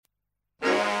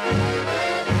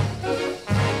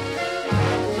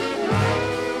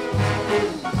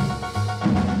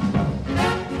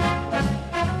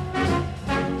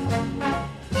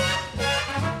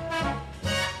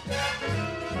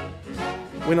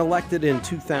When elected in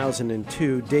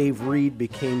 2002, Dave Reed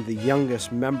became the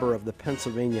youngest member of the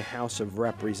Pennsylvania House of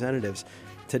Representatives.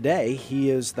 Today, he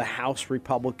is the House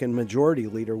Republican Majority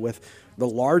Leader with the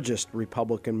largest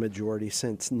Republican majority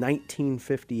since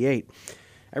 1958.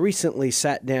 I recently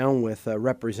sat down with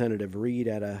Representative Reed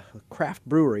at a craft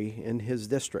brewery in his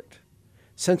district.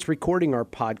 Since recording our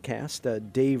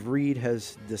podcast, Dave Reed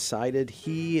has decided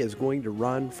he is going to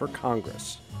run for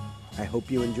Congress. I hope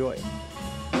you enjoy it.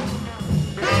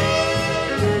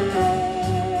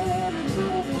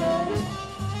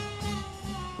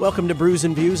 Welcome to Brews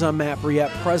and Views. I'm Matt Briette,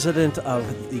 president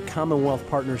of the Commonwealth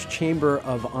Partners Chamber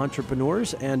of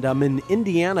Entrepreneurs, and I'm in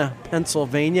Indiana,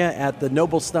 Pennsylvania at the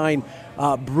Noblestein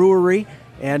Brewery,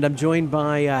 and I'm joined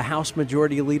by House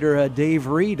Majority Leader Dave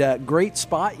Reed. Great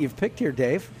spot you've picked here,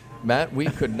 Dave. Matt, we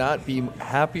could not be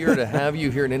happier to have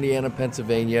you here in Indiana,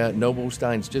 Pennsylvania.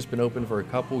 Noblestein's just been open for a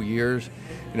couple years.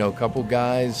 You know, a couple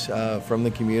guys from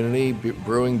the community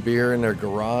brewing beer in their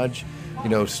garage,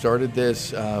 started this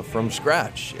from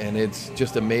scratch, and it's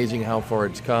just amazing how far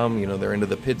it's come. They're into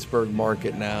the Pittsburgh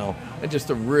market now, and just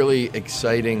a really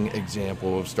exciting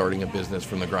example of starting a business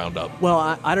from the ground up. Well,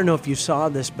 I don't know if you saw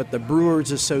this, but the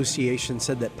Brewers Association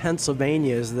said that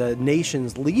Pennsylvania is the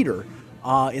nation's leader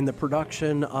in the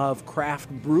production of craft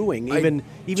brewing, even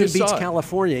beats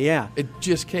California. Yeah, it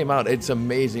just came out. It's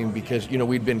amazing because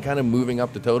we'd been kind of moving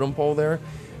up the totem pole there.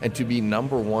 And to be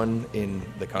number one in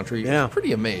the country is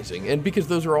pretty amazing. And because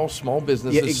those are all small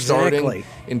businesses starting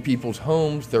in people's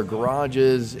homes, their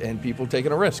garages, and people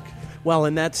taking a risk. Well,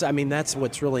 and that's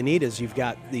what's really neat is you've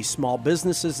got these small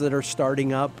businesses that are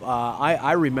starting up.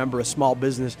 I remember a small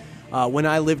business when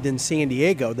I lived in San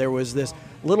Diego. There was this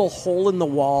little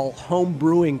hole-in-the-wall home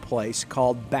brewing place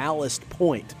called Ballast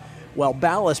Point. Well,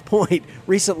 Ballast Point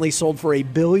recently sold for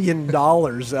 $1 billion.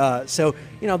 So,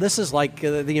 this is like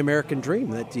the American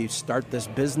dream, that you start this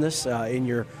business in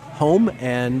your home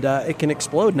and it can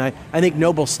explode. And I think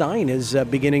Noblestein is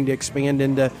beginning to expand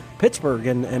into Pittsburgh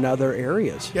and other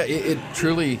areas. Yeah, it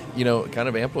truly, kind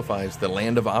of amplifies the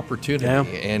land of opportunity. Yeah.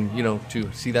 And,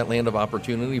 to see that land of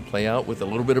opportunity play out with a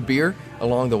little bit of beer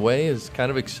along the way is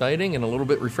kind of exciting and a little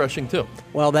bit refreshing, too.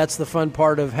 Well, that's the fun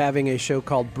part of having a show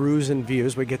called Brews and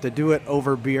Views. We get to do it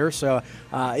over beer, so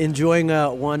enjoying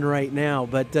one right now.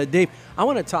 But, Dave, I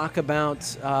want to talk about,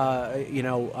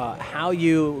 how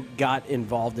you got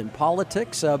involved in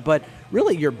politics, but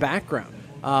really your background.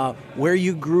 Where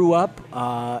you grew up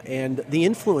and the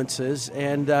influences,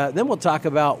 and then we'll talk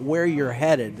about where you're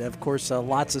headed. Of course,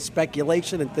 lots of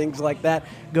speculation and things like that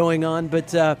going on,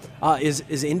 but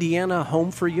is Indiana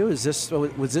home for you? Was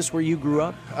this where you grew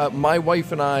up? My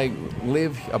wife and I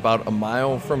live about a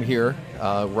mile from here,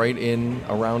 right in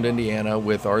around Indiana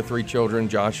with our three children.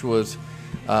 Joshua's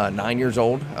 9 years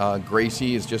old.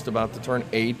 Gracie is just about to turn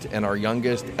 8, and our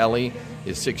youngest, Ellie,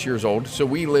 is 6 years old. So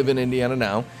we live in Indiana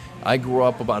now. I grew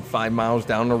up about 5 miles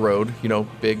down the road,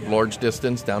 large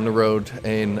distance down the road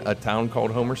in a town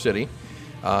called Homer City.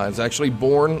 I was actually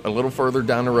born a little further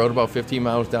down the road, about 15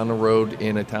 miles down the road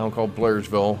in a town called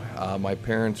Blairsville. My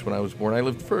parents, when I was born, I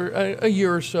lived for a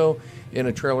year or so in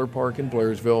a trailer park in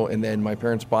Blairsville, and then my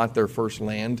parents bought their first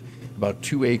land, about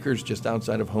 2 acres just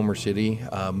outside of Homer City,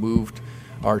 moved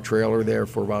our trailer there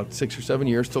for about 6 or 7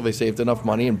 years till they saved enough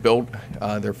money and built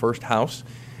their first house.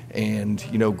 And,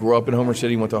 grew up in Homer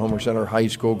City, went to Homer Center High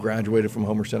School, graduated from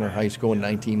Homer Center High School in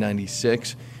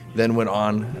 1996, then went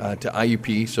on to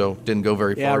IUP, so didn't go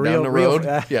very far down the road.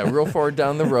 Real far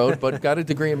down the road, but got a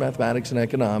degree in mathematics and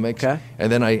economics. Okay.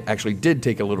 And then I actually did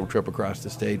take a little trip across the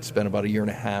state, spent about 1.5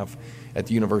 years at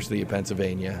the University of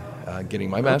Pennsylvania getting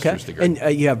my master's degree.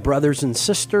 And you have brothers and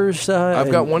sisters? I've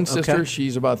got one sister. Okay.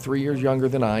 She's about 3 years younger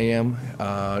than I am,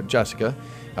 Jessica.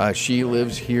 She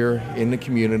lives here in the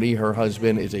community. Her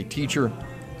husband is a teacher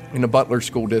in the Butler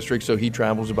School District, so he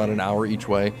travels about an hour each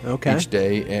way each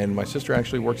day. And my sister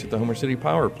actually works at the Homer City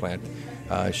Power Plant.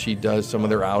 She does some of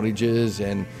their outages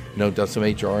and does some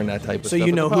HR and that type of stuff. So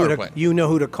you know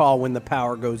who to call when the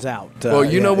power goes out. Well,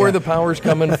 you know where the power's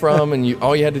coming from, and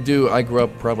all you had to do. I grew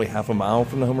up probably half a mile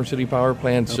from the Homer City Power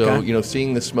Plant, so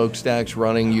seeing the smokestacks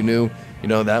running, you knew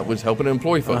that was helping to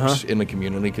employ folks in the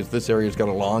community, because this area's got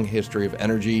a long history of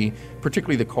energy,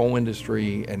 particularly the coal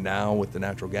industry, and now with the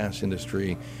natural gas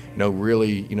industry,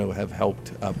 really have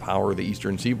helped power the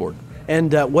eastern seaboard.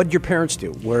 And what did your parents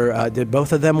do? Did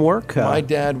both of them work? My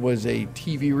dad was a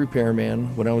TV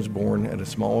repairman when I was born at a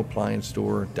small appliance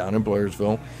store down in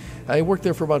Blairsville. I worked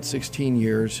there for about 16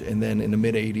 years, and then in the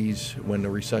mid-'80s, when the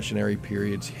recessionary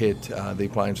periods hit, the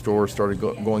appliance store started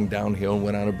going downhill and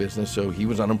went out of business, so he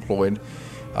was unemployed.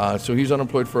 So he was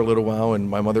unemployed for a little while, and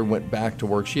my mother went back to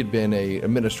work. She had been a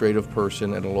administrative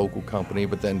person at a local company,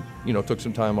 but then, took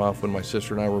some time off when my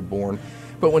sister and I were born.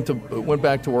 But went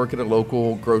back to work at a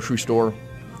local grocery store.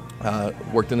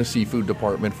 Worked in the seafood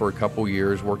department for a couple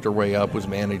years, worked her way up, was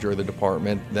manager of the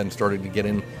department, then started to get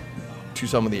into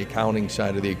some of the accounting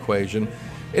side of the equation.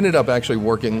 Ended up actually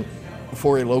working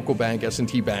for a local bank,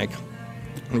 S&T Bank,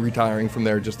 and retiring from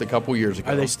there just a couple years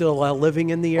ago. Are they still living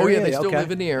in the area? Oh, yeah, they still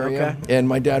live in the area. Okay. And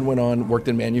my dad worked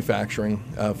in manufacturing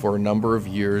for a number of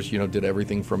years, did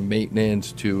everything from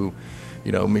maintenance to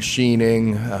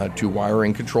machining to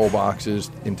wiring control boxes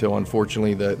until,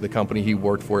 unfortunately, the company he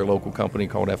worked for, a local company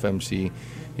called FMC,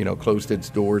 closed its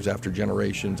doors after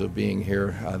generations of being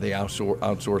here. They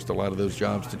outsourced a lot of those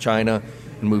jobs to China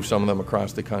and moved some of them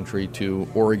across the country to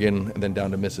Oregon and then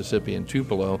down to Mississippi and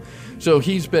Tupelo. So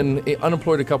he's been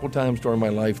unemployed a couple times during my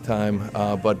lifetime.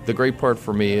 But the great part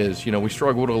for me is, we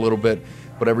struggled a little bit,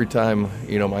 but every time,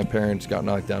 my parents got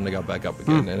knocked down, they got back up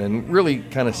again. And really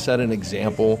kind of set an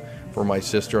example for my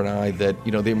sister and I that,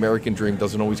 the American dream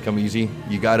doesn't always come easy.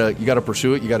 You gotta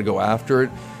pursue it. You gotta go after it.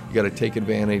 You got to take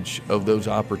advantage of those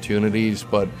opportunities,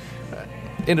 but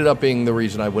ended up being the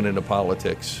reason I went into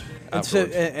politics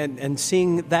afterwards. And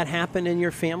seeing that happen in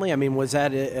your family, was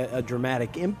that a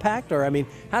dramatic impact? Or,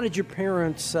 how did your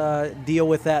parents deal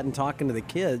with that and talking to the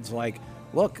kids? Like,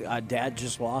 look, Dad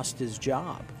just lost his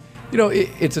job.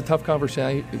 It's a tough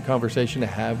conversation to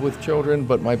have with children,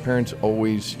 but my parents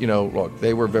always, look,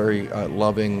 they were very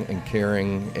loving and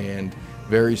caring and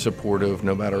very supportive,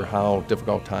 no matter how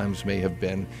difficult times may have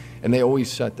been. And they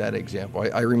always set that example.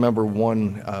 I remember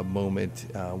one moment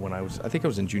when I think I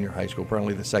was in junior high school,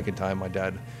 probably the second time my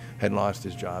dad had lost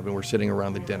his job, and we're sitting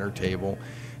around the dinner table,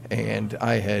 and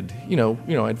I had,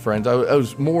 I had friends. I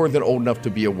was more than old enough to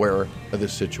be aware of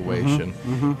this situation.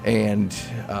 And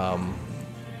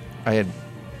I had,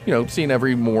 seen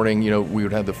every morning, we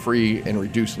would have the free and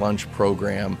reduced lunch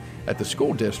program at the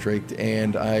school district,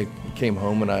 and I came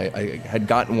home and I had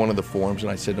gotten one of the forms,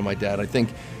 and I said to my dad, I think,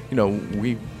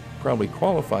 we probably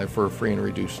qualify for free and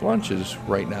reduced lunches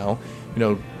right now.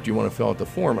 Do you want to fill out the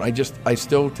form? And I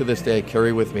still to this day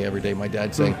carry with me every day my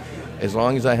dad saying, as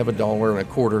long as I have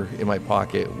 $1.25 in my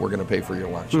pocket, we're going to pay for your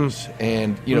lunches.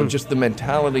 And, just the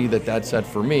mentality that set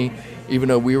for me, even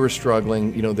though we were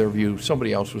struggling, their view,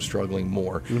 somebody else was struggling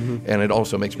more. And it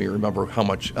also makes me remember how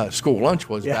much school lunch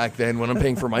was back then when I'm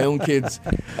paying for my own kids'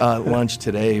 lunch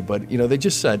today. But, they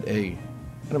just set an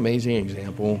amazing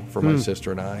example for my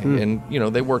sister and I. And,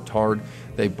 they worked hard.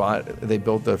 They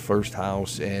built the first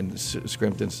house and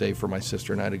scrimped and saved for my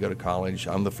sister and I to go to college.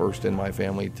 I'm the first in my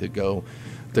family to go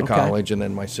to college, and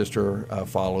then my sister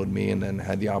followed me and then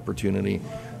had the opportunity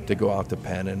to go out to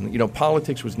Penn. And,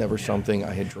 politics was never something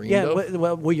I had dreamed of.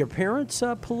 Well, were your parents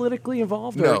politically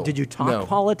involved? No. Or did you talk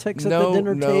politics at the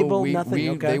dinner table?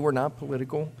 Nothing? They were not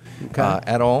political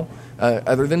at all,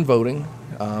 other than voting.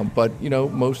 But,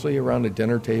 mostly around the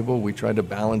dinner table, we tried to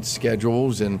balance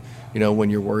schedules and, when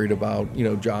you're worried about,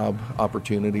 job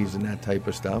opportunities and that type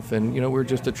of stuff. And, we're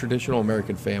just a traditional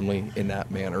American family in that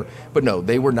manner. But no,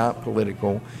 they were not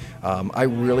political. I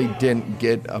really didn't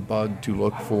get a bug to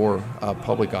look for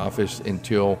public office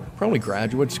until probably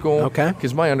graduate school. Okay.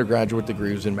 Because my undergraduate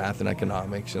degree was in math and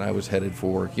economics, and I was headed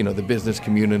for, the business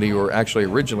community, or actually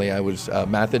originally I was a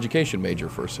math education major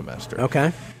for a semester.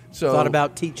 Okay. So thought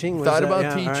about teaching?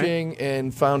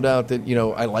 And found out that,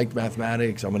 I liked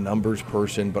mathematics. I'm a numbers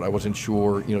person, but I wasn't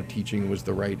sure, teaching was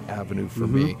the right avenue for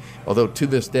me. Although to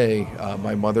this day,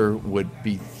 my mother would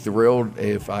be thrilled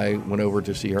if I went over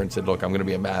to see her and said, look, I'm going to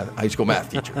be a high school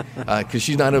math teacher. Because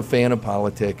she's not a fan of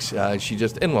politics.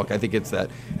 And look, I think it's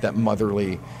that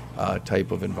motherly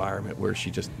type of environment where she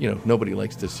just, nobody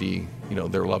likes to see,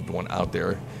 their loved one out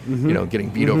there, getting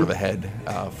beat over the head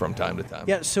from time to time.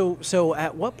 Yeah. So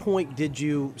at what point did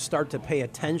you start to pay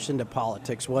attention to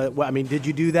politics? Did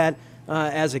you do that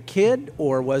as a kid,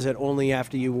 or was it only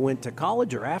after you went to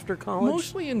college or after college?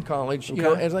 Mostly in college.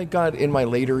 As I got in my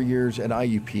later years at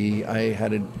IUP, I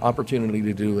had an opportunity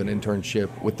to do an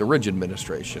internship with the Ridge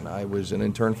administration. I was an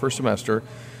intern for a semester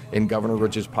in Governor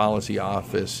Ridge's policy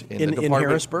office in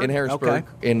Harrisburg?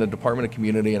 In the Department of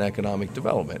Community and Economic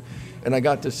Development. And I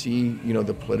got to see,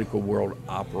 the political world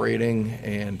operating,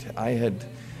 and I had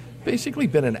basically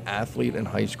been an athlete in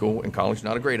high school and college.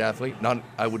 Not a great athlete.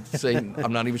 I would say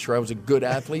I'm not even sure I was a good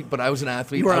athlete, but I was an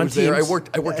athlete. You were on there. teams.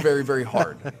 I worked very, very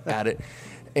hard at it.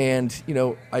 And,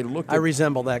 I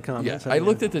resemble that comment. Yes, I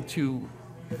looked at the two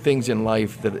things in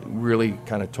life that really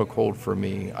kind of took hold for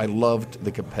me. I loved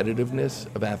the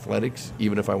competitiveness of athletics,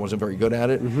 even if I wasn't very good at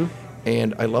it.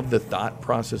 And I love the thought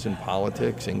process in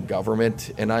politics and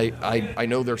government. And I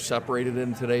know they're separated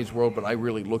in today's world, but I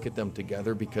really look at them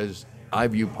together because I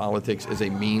view politics as a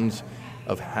means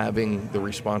of having the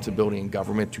responsibility in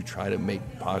government to try to make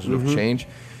positive change.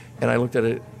 And I looked at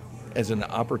it as an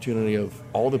opportunity of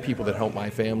all the people that helped my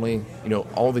family,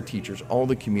 all the teachers, all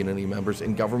the community members,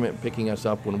 and government picking us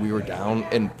up when we were down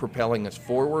and propelling us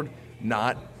forward,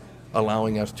 not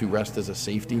allowing us to rest as a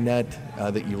safety net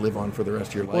that you live on for the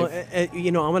rest of your life.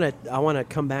 Well, I want to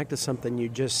come back to something you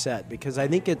just said, because I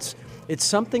think it's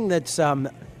something that's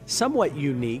somewhat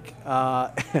unique,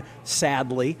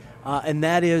 sadly, and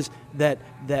that is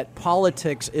that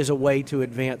politics is a way to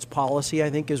advance policy, I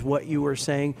think is what you were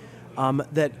saying.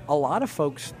 That a lot of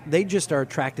folks, they just are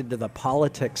attracted to the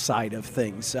politics side of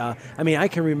things. I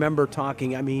can remember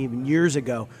talking, even years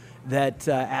ago, that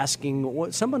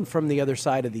asking someone from the other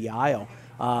side of the aisle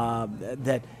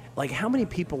that, like, how many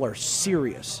people are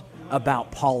serious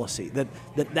about policy,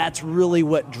 that's really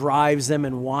what drives them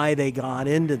and why they got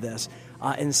into this.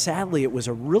 And sadly, it was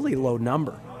a really low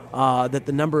number, that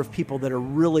the number of people that are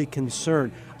really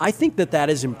concerned. I think that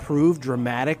has improved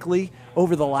dramatically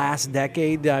over the last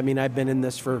decade. I've been in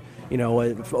this for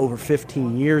over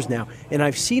 15 years now, and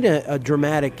I've seen a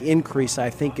dramatic increase, I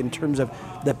think, in terms of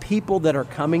the people that are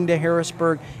coming to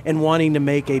Harrisburg and wanting to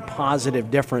make a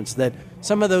positive difference, that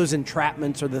some of those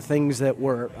entrapments or the things that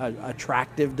were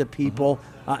attractive to people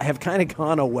have kind of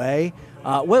gone away.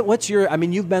 What's your,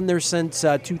 you've been there since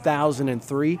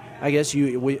 2003, I guess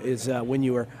is when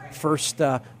you were first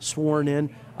sworn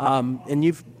in, and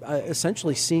you've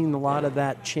essentially seen a lot of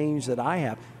that change that I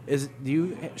have. Do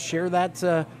you share that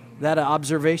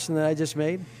observation that I just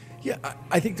made? Yeah,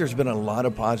 I think there's been a lot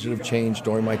of positive change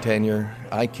during my tenure.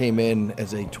 I came in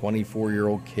as a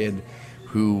 24-year-old kid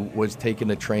who was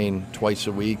taking a train twice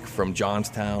a week from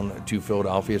Johnstown to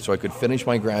Philadelphia so I could finish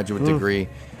my graduate degree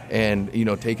and,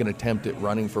 take an attempt at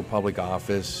running for public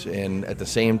office. And at the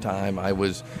same time, I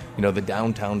was, the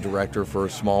downtown director for a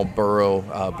small borough,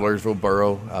 Blairsville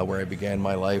Borough, where I began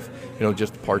my life,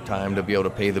 just part-time to be able to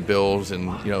pay the bills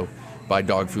and, buy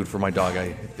dog food for my dog.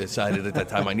 I decided at that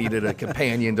time I needed a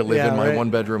companion to live in my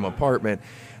one-bedroom apartment.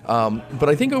 But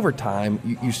I think over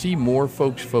time, you see more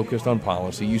folks focused on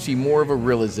policy. You see more of a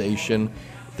realization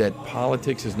that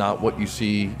politics is not what you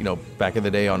see, back in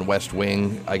the day on West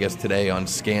Wing, I guess today on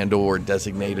Scandal or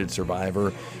Designated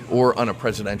Survivor or on a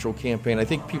presidential campaign. I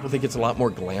think people think it's a lot more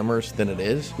glamorous than it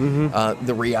is.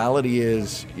 The reality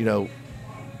is,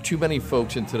 too many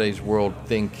folks in today's world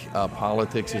think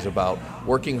politics is about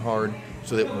working hard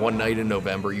so that one night in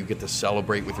November you get to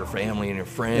celebrate with your family and your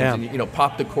friends and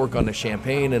pop the cork on the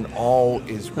champagne and all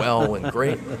is well and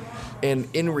great. And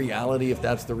in reality, if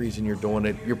that's the reason you're doing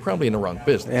it, you're probably in the wrong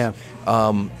business.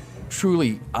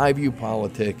 Truly, I view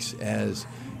politics as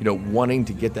wanting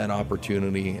to get that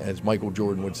opportunity, as Michael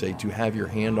Jordan would say, to have your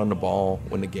hand on the ball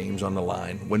when the game's on the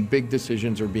line, when big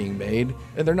decisions are being made,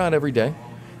 and they're not every day.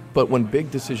 But when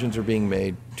big decisions are being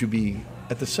made, to be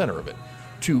at the center of it,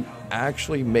 to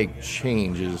actually make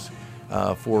changes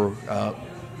for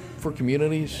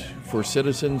communities, for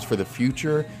citizens, for the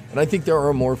future. And I think there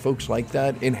are more folks like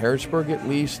that in Harrisburg, at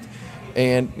least.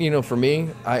 And, for me,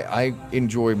 I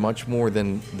enjoy much more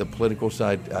than the political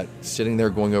side, sitting there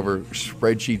going over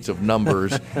spreadsheets of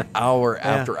numbers hour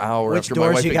after hour. Which after doors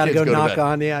my wife you got to go knock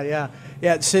on. Yeah.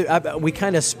 So we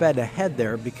kind of sped ahead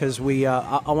there because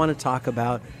I want to talk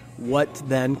about what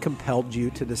then compelled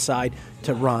you to decide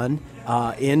to run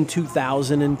in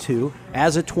 2002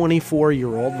 as a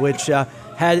 24-year-old, which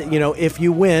if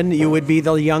you win, you would be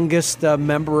the youngest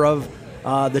member of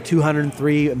the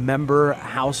 203-member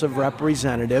House of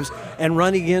Representatives, and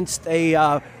run against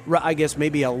I guess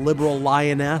maybe a liberal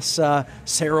lioness,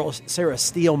 Sarah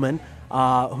Steelman,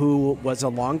 who was a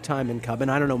longtime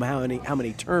incumbent. I don't know how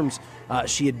many terms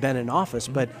she had been in office,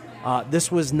 but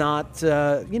this was not,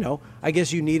 I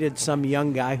guess you needed some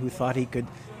young guy who thought he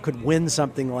could win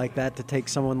something like that to take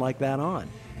someone like that on.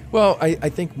 Well, I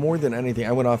think more than anything,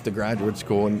 I went off to graduate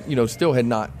school and, still had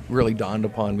not really dawned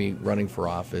upon me running for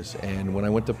office. And when I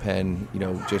went to Penn,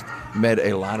 just met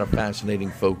a lot of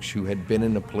fascinating folks who had been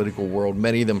in the political world,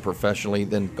 many of them professionally,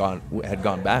 then had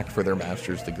gone back for their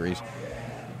master's degrees.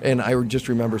 And I just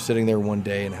remember sitting there one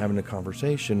day and having a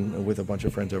conversation with a bunch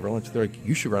of friends over lunch. They're like,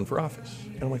 "You should run for office."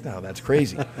 And I'm like, "No, that's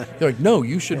crazy." They're like, "No,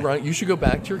 you should run. You should go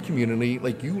back to your community.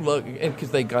 Like you look," and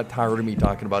because they got tired of me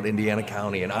talking about Indiana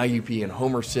County and IUP and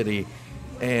Homer City,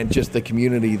 and just the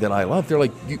community that I love. They're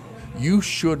like, "You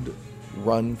should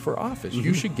run for office.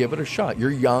 You should give it a shot.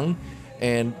 You're young."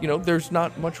 And there's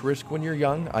not much risk when you're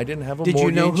young. I didn't have a Did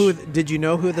mortgage. Did you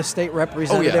know who the state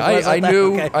representative was? I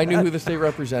knew. Okay. I knew who the state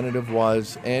representative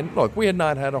was. And look, we had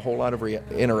not had a whole lot of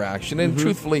interaction. And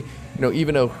truthfully,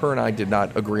 even though her and I did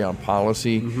not agree on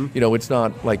policy, it's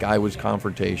not like I was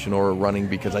confrontational or running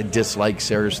because I dislike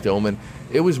Sarah Stillman.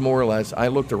 It was more or less, I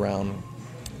looked around.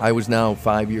 I was now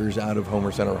 5 years out of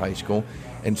Homer Center High School.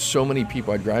 And so many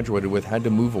people I graduated with had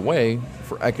to move away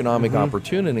for economic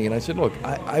opportunity. And I said, look,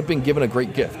 I've been given a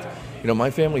great gift. My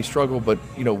family struggled, but,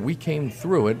 we came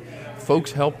through it.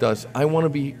 Folks helped us. I want to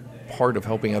be part of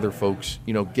helping other folks,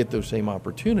 get those same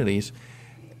opportunities.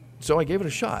 So I gave it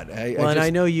a shot. I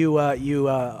know you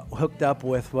hooked up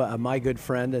with my good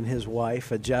friend and his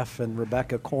wife, Jeff and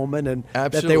Rebecca Coleman, and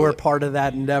Absolutely. that they were part of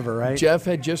that endeavor, right? Jeff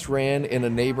had just ran in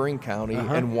a neighboring county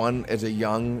and won as a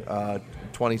young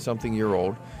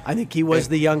 20-something-year-old. I think he was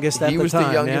the youngest at the time. He was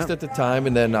the youngest at the time,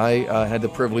 and then I had the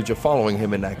privilege of following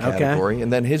him in that category. Okay.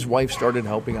 And then his wife started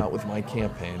helping out with my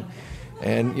campaign.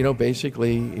 And,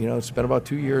 basically, spent about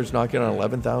 2 years knocking on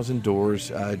 11,000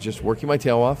 doors, just working my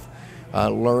tail off,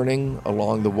 learning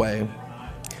along the way.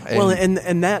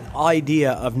 And that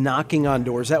idea of knocking on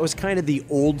doors, that was kind of the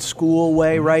old school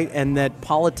way, right? And that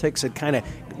politics had kind of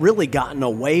really gotten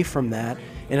away from that.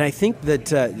 And I think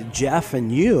that Jeff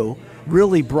and you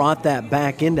really brought that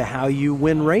back into how you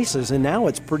win races. And now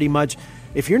it's pretty much,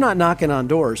 if you're not knocking on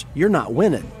doors, you're not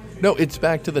winning. No, it's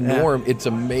back to the norm. It's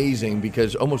amazing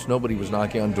because almost nobody was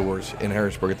knocking on doors in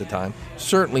Harrisburg at the time.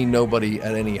 Certainly nobody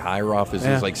at any higher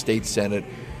offices like state senate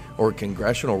or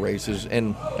congressional races.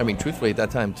 And, truthfully, at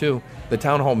that time, too, the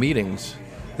town hall meetings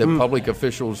that public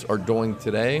officials are doing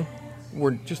today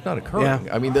were just not occurring.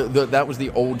 Yeah. That was the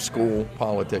old school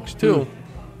politics, too.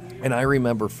 And I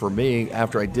remember for me,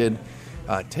 after I did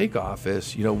take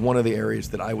office, one of the areas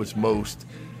that I was most,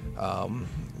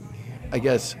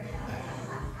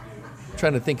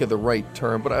 trying to think of the right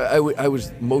term, but I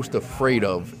was most afraid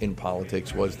of in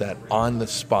politics was that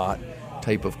on-the-spot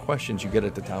type of questions you get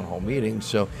at the town hall meetings.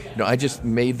 So, I just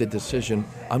made the decision,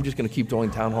 I'm just going to keep doing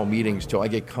town hall meetings till I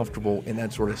get comfortable in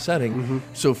that sort of setting.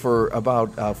 So for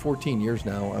about 14 years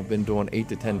now, I've been doing 8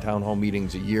 to 10 town hall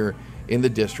meetings a year in the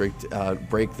district,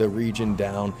 break the region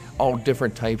down, all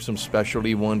different types, some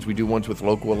specialty ones. We do ones with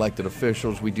local elected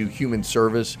officials. We do human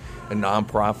service and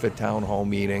nonprofit town hall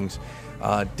meetings,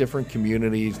 different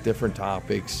communities, different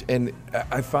topics. And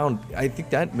I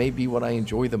think that may be what I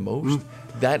enjoy the most,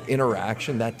 that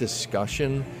interaction, that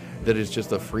discussion that is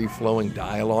just a free-flowing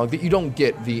dialogue that you don't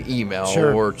get via email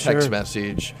or text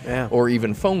message or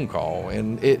even phone call.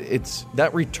 And it's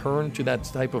that return to that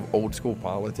type of old-school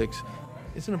politics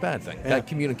isn't a bad thing. That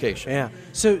communication. Yeah.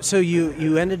 So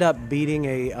you ended up beating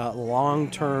a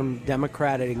long-term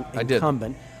Democratic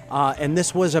incumbent. And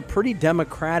this was a pretty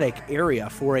Democratic area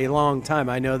for a long time.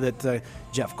 I know that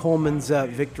Jeff Coleman's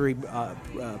victory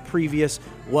previous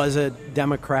was a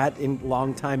Democrat,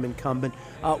 long-time incumbent.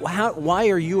 Why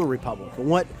are you a Republican?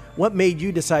 What made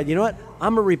you decide,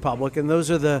 I'm a Republican. Those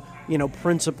are the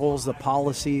principles, the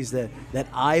policies that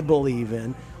I believe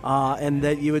in. And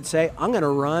that you would say, I'm going to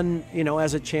run,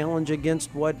 as a challenge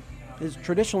against what has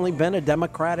traditionally been a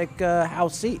Democratic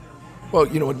House seat. Well,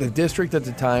 the district at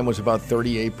the time was about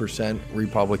 38%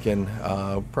 Republican,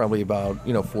 probably about,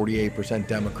 48%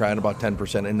 Democrat, about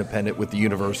 10% independent with the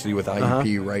university, with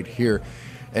IUP right here.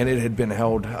 And it had been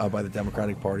held by the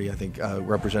Democratic Party, I think,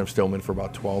 Representative Stillman for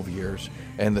about 12 years.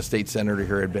 And the state senator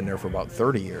here had been there for about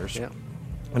 30 years. Yeah.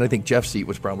 And I think Jeff's seat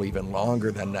was probably even longer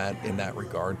than that in that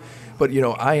regard. But,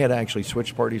 I had actually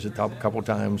switched parties a couple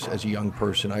times as a young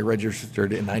person. I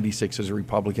registered in 96 as a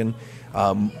Republican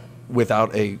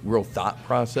without a real thought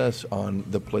process on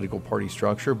the political party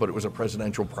structure, but it was a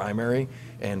presidential primary,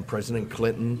 and President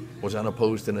Clinton was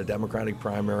unopposed in a Democratic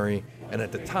primary. And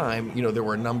at the time, there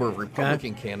were a number of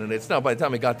Republican candidates. Now, by the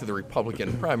time it got to the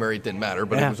Republican primary, it didn't matter,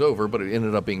 but it was over, but it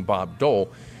ended up being Bob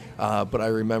Dole. But I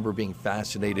remember being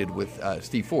fascinated with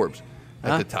Steve Forbes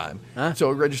at the time. So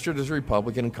I registered as a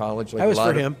Republican in college. Like I was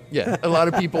for him. Yeah, a lot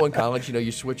of people in college,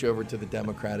 you switch over to the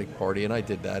Democratic Party, and I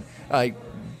did that.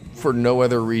 For no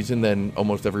other reason than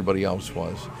almost everybody else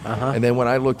was. And then when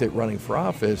I looked at running for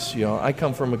office, I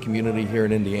come from a community here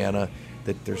in Indiana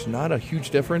that there's not a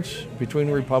huge difference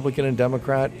between Republican and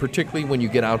Democrat, particularly when you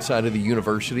get outside of the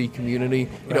university community.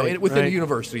 Within a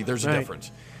university, there's a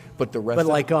difference. But the rest. But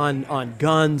like on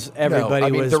guns, everybody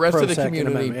was the rest of the pro-Second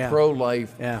community, Amendment,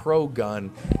 pro-life,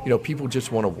 pro-gun. People just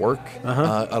want to work.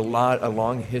 A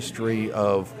long history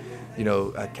of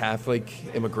Catholic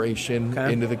immigration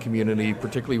into the community,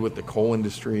 particularly with the coal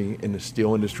industry and the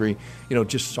steel industry.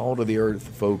 Just salt of the earth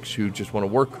folks who just want to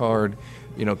work hard,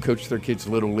 coach their kids'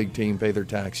 little league team, pay their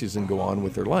taxes, and go on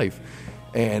with their life.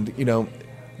 And,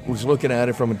 was looking at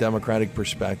it from a Democratic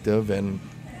perspective, and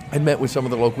I met with some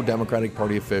of the local Democratic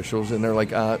Party officials, and they're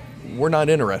like, we're not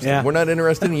interested. Yeah. We're not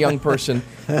interested in a young person.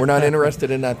 We're not interested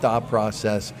in that thought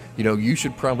process. You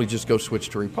should probably just go switch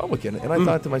to Republican. And I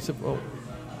thought to myself, well,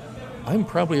 I'm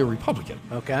probably a Republican.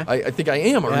 Okay. I think I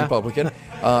am a Republican.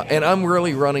 And I'm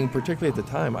really running, particularly at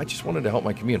the time, I just wanted to help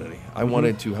my community. I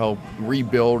wanted to help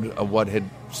rebuild what had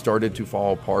started to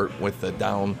fall apart with the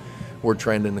downward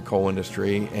trend in the coal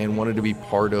industry, and wanted to be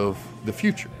part of the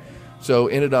future. So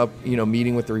ended up,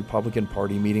 meeting with the Republican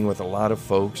Party, meeting with a lot of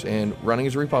folks, and running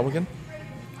as a Republican,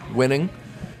 winning,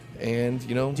 and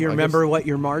Do you remember what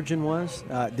your margin was?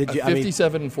 Did you?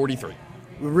 57-43.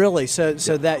 Really? So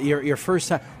that your first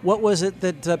time. What was it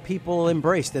that people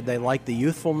embraced? Did they like the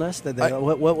youthfulness? Did they?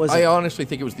 What was it? I honestly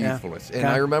think it was the youthfulness, and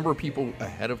I remember people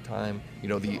ahead of time,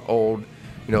 the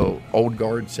old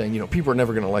guard saying, people are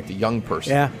never going to elect a young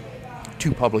person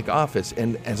to public office.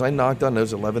 And as I knocked on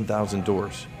those 11,000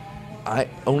 doors,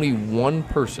 only one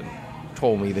person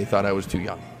told me they thought I was too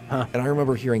young. And I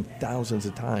remember hearing thousands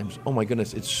of times, oh my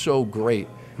goodness, it's so great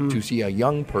to see a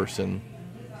young person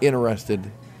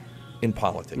interested in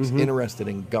politics, interested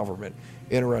in government,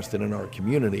 interested in our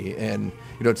community. And,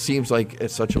 it seems like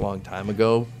it's such a long time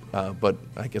ago, but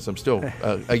I guess I'm still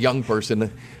a young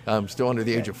person. I'm still under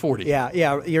the age of 40.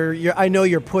 Yeah. You're I know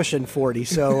you're pushing 40,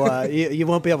 so you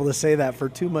won't be able to say that for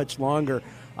too much longer.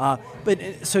 But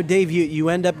so, Dave, you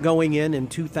end up going in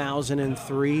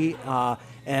 2003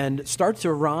 and start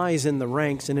to rise in the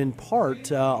ranks. And in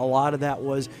part, a lot of that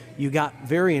was you got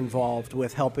very involved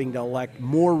with helping to elect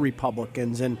more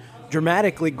Republicans and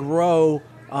dramatically grow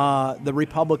the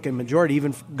Republican majority,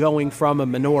 even going from a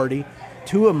minority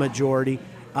to a majority.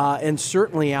 And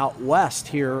certainly out west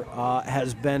here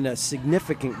has been a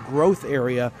significant growth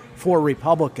area for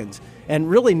Republicans.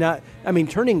 And really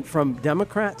turning from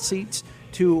Democrat seats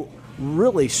to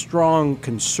really strong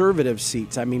conservative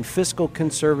seats. Fiscal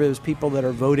conservatives, people that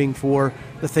are voting for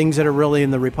the things that are really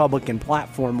in the Republican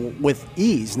platform with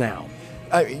ease now.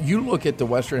 You look at the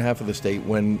western half of the state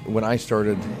when I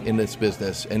started in this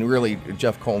business, and really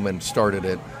Jeff Coleman started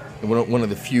it, one of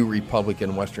the few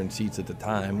Republican western seats at the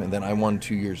time, and then I won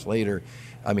 2 years later.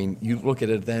 You look at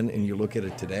it then and you look at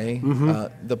it today,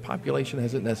 the population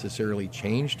hasn't necessarily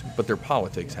changed, but their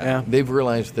politics have. Yeah. They've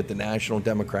realized that the National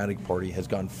Democratic Party has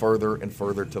gone further and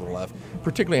further to the left,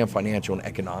 particularly on financial and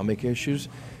economic issues,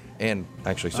 and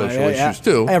actually social issues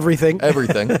too. Everything.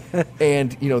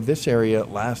 And, this area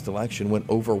last election went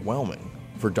overwhelming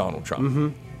for Donald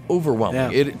Trump.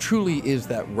 Overwhelming. Yeah. It truly is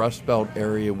that Rust Belt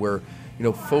area where,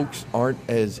 folks aren't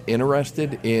as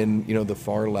interested in, the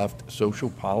far left social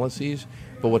policies,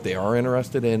 but what they are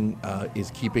interested in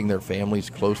is keeping their families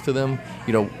close to them,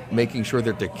 making sure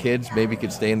that their kids maybe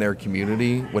could stay in their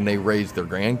community when they raise their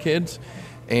grandkids.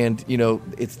 And,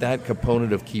 it's that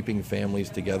component of keeping families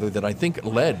together that I think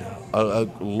led a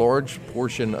large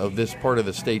portion of this part of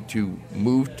the state to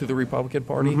move to the Republican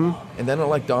Party and then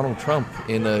elect Donald Trump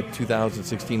in the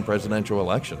 2016 presidential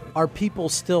election. Are people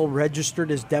still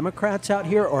registered as Democrats out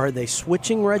here, or are they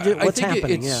switching? What's happening? I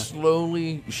think it's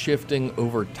slowly shifting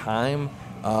over time,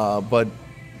 but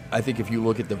I think if you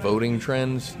look at the voting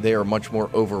trends, they are much more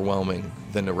overwhelming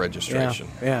than the registration.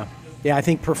 Yeah, I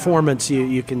think performance,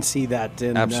 you can see that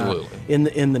Absolutely.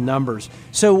 In the numbers.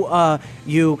 So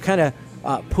you kind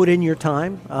of put in your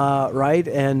time, right,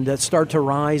 and start to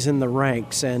rise in the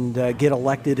ranks and get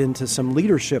elected into some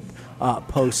leadership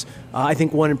posts. I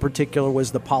think one in particular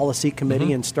was the policy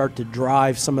committee and start to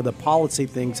drive some of the policy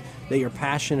things that you're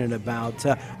passionate about.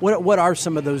 What are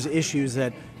some of those issues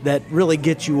that really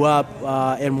get you up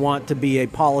and want to be a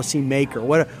policy maker?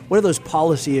 What are those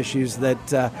policy issues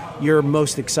that you're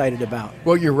most excited about?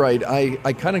 Well, you're right.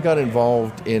 I kind of got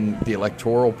involved in the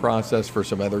electoral process for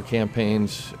some other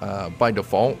campaigns by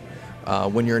default.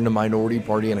 When you're in the minority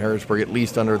party in Harrisburg, at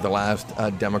least under the last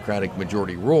Democratic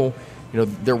majority rule,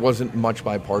 there wasn't much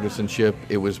bipartisanship.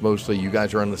 It was mostly, you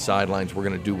guys are on the sidelines, we're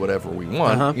going to do whatever we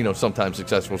want, sometimes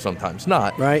successful, sometimes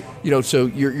not. Right. So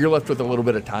you're left with a little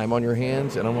bit of time on your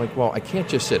hands, and I'm like, well, I can't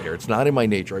just sit here. It's not in my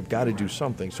nature. I've got to do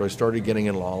something. So I started getting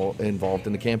involved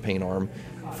in the campaign arm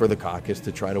for the caucus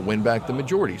to try to win back the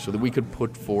majority so that we could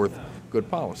put forth good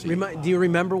policy. Do you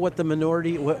remember what the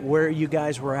minority, where you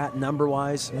guys were at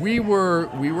number-wise? We were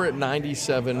at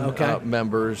 97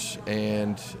 members,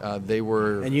 and they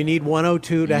were. And you need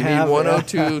 102 to have. You need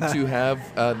 102 to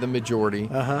have the majority.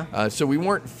 So we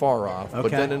weren't far off.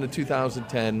 But then in the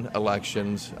 2010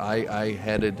 elections, I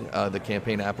headed the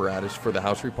campaign apparatus for the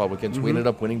House Republicans. We ended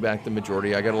up winning back the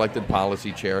majority. I got elected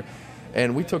policy chair.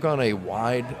 And we took on a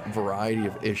wide variety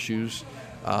of issues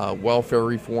Welfare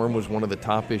reform was one of the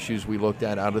top issues we looked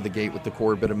at out of the gate with the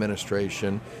Corbett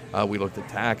administration. We looked at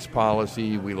tax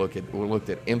policy. We looked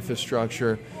at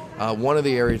infrastructure. One of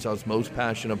the areas I was most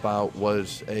passionate about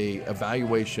was a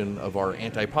evaluation of our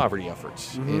anti-poverty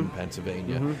efforts in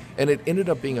Pennsylvania. And it ended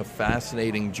up being a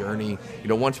fascinating journey.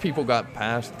 Once people got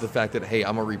past the fact that, hey,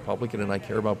 I'm a Republican and I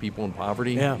care about people in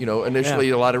poverty, initially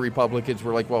a lot of Republicans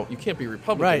were like, well, you can't be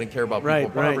Republican and care about people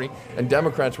in poverty. And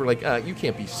Democrats were like, you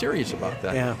can't be serious about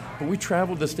that. Yeah. But we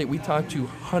traveled the state. We talked to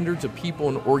hundreds of people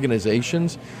and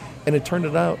organizations, and it turned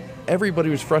out everybody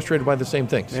was frustrated by the same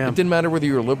things. Yeah. It didn't matter whether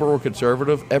you were liberal or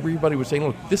conservative. Everybody was saying,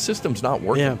 look, this system's not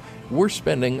working. Yeah. We're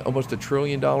spending almost $1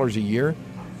 trillion a year,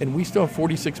 and we still have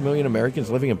 46 million Americans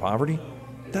living in poverty.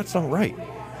 That's not right.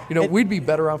 We'd be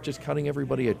better off just cutting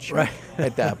everybody a check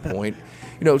at that point.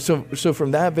 So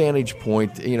from that vantage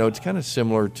point, it's kind of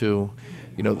similar to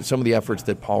some of the efforts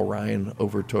that Paul Ryan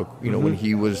overtook, when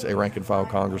he was a rank and file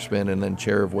congressman and then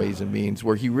chair of Ways and Means,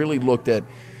 where he really looked at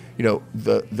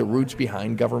the roots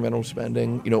behind governmental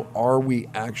spending. Are we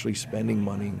actually spending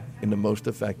money in the most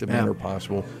effective manner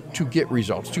possible to get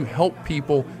results, to help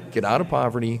people get out of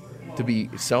poverty, to be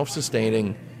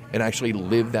self-sustaining, and actually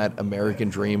live that American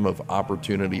dream of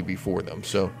opportunity before them.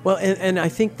 So, well, and I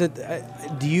think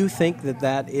that, do you think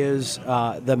that is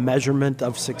the measurement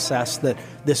of success that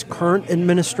this current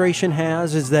administration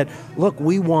has? Is that, look,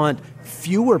 we want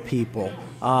fewer people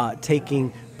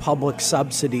taking public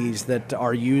subsidies that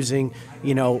are using,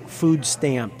 food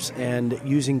stamps and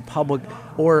using public,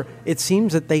 or it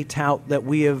seems that they tout that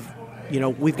we've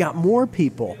got more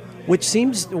people,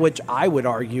 which I would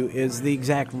argue is the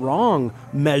exact wrong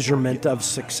measurement of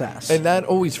success. And that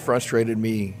always frustrated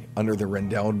me under the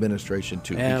Rendell administration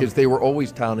too, because they were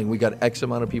always touting, we got X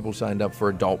amount of people signed up for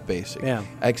adult basic,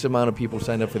 X amount of people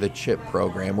signed up for the CHIP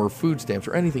program or food stamps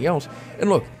or anything else. And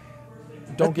look,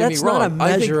 don't get me wrong. Not a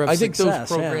measure I think success,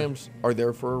 those programs are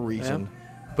there for a reason,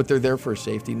 but they're there for a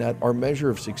safety net. Our measure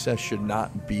of success should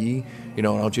not be, and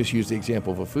I'll just use the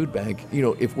example of a food bank.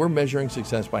 If we're measuring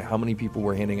success by how many people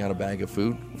we're handing out a bag of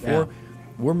food for,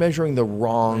 we're measuring the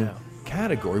wrong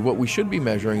category. What we should be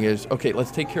measuring is, okay,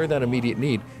 let's take care of that immediate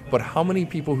need, but how many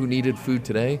people who needed food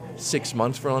today, 6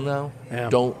 months from now,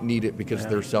 don't need it because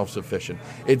they're self-sufficient?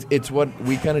 It's what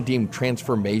we kind of deem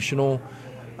transformational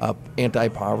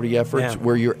anti-poverty efforts,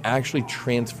 where you're actually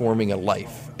transforming a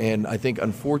life. And I think,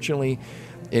 unfortunately,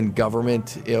 in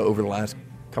government over the last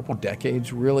couple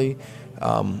decades, really,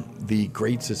 the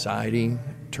Great Society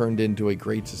turned into a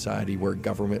great society where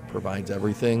government provides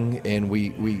everything, and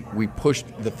we pushed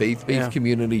the faith-based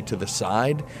community to the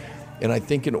side. And I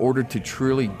think in order to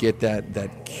truly get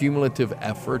that cumulative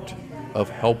effort of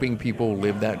helping people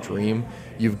live that dream,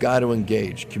 you've got to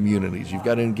engage communities. You've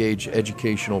got to engage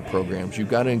educational programs. You've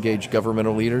got to engage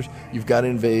governmental leaders. You've got to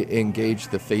engage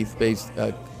the faith-based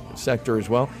sector as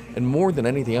well. And more than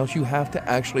anything else, you have to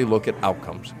actually look at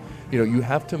outcomes. You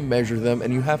have to measure them,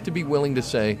 and you have to be willing to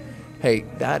say, hey,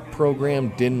 that program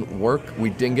didn't work. We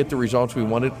didn't get the results we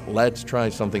wanted. Let's try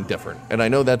something different. And I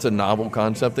know that's a novel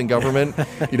concept in government.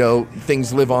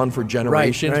 Things live on for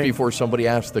generations before somebody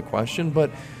asks the question.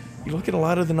 But you look at a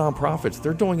lot of the nonprofits,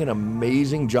 they're doing an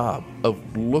amazing job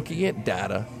of looking at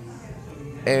data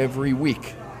every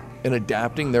week and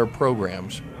adapting their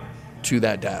programs to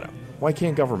that data. Why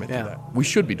can't government do that? We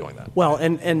should be doing that. Well,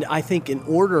 and I think in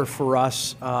order for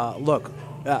us,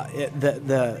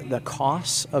 the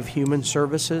costs of human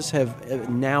services have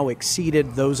now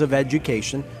exceeded those of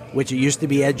education, which it used to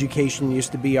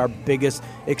be our biggest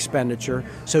expenditure.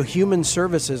 So human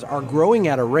services are growing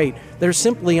at a rate that are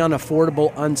simply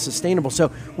unaffordable, unsustainable.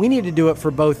 So we need to do it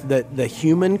for both the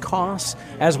human costs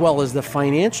as well as the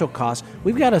financial costs.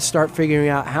 We've got to start figuring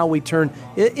out how we turn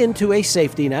it into a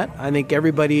safety net. I think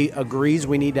everybody agrees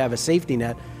we need to have a safety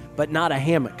net, but not a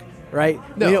hammock. Right?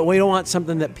 No. We don't want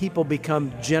something that people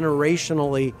become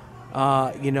generationally,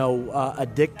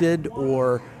 addicted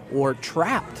or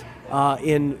trapped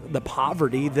in the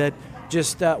poverty that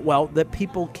just, that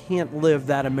people can't live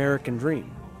that American dream.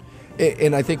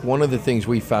 And I think one of the things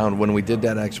we found when we did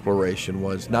that exploration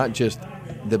was not just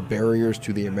the barriers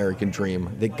to the American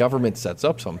dream that government sets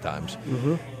up sometimes.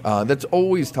 That's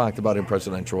always talked about in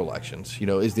presidential elections.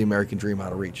 Is the American dream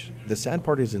out of reach? The sad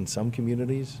part is in some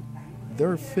communities, there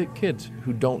are kids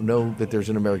who don't know that there's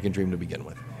an American dream to begin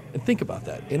with. And think about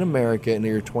that. In America, in the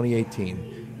year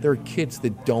 2018, there are kids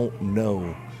that don't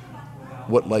know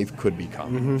what life could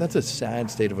become. That's a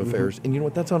sad state of affairs. And you know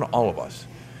what? That's on all of us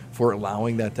for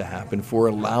allowing that to happen, for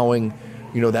allowing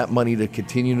that money to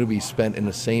continue to be spent in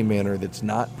the same manner that's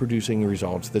not producing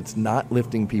results, that's not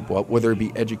lifting people up, whether it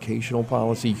be educational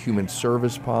policy, human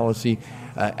service policy,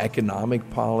 economic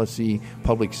policy,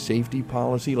 public safety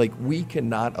policy. Like, we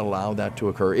cannot allow that to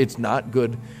occur. It's not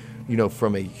good,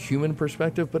 from a human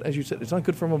perspective, but as you said, it's not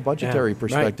good from a budgetary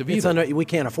perspective either. We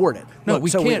can't afford it. No, we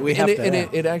can't. We have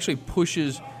it actually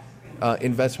pushes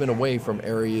investment away from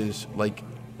areas like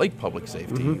public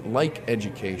safety, like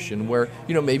education, where,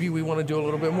 maybe we want to do a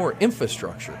little bit more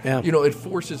infrastructure. Yeah. It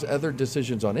forces other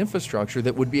decisions on infrastructure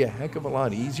that would be a heck of a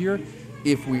lot easier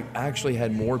if we actually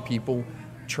had more people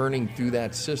churning through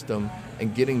that system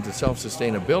and getting to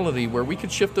self-sustainability, where we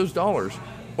could shift those dollars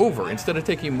over. Instead of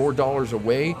taking more dollars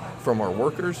away from our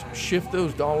workers, shift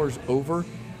those dollars over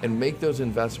and make those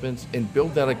investments and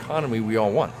build that economy we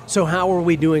all want. So how are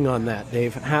we doing on that,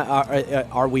 Dave?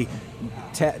 Are we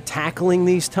tackling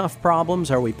these tough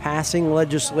problems? Are we passing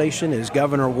legislation? Is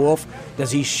Governor Wolf,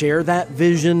 does he share that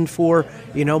vision for,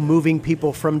 moving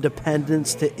people from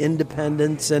dependence to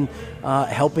independence and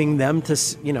helping them to,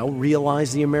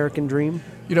 realize the American dream?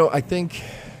 I think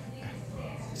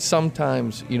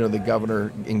sometimes, the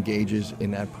governor engages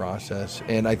in that process,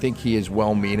 and I think he is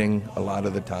well-meaning a lot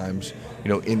of the times,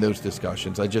 in those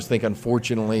discussions. I just think,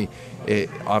 unfortunately,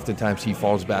 oftentimes he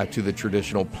falls back to the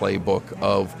traditional playbook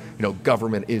of,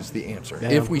 government is the answer. Yeah.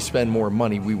 If we spend more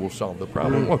money, we will solve the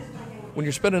problem. Well, when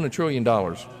you're spending $1 trillion,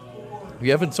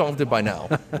 you haven't solved it by now.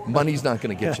 Money's not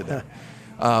going to get you there.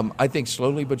 I think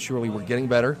slowly but surely we're getting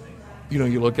better.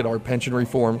 You look at our pension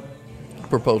reform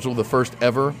proposal, the first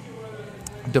ever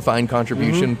defined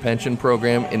contribution pension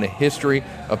program in the history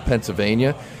of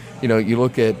Pennsylvania. You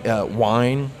look at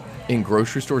wine in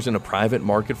grocery stores in a private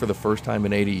market for the first time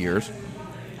in 80 years.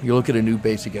 You look at a new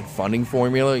basic ed funding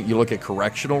formula. You look at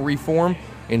correctional reform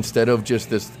instead of just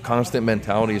this constant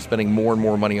mentality of spending more and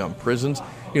more money on prisons.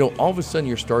 All of a sudden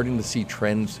you're starting to see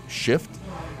trends shift.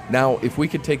 Now, if we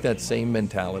could take that same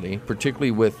mentality,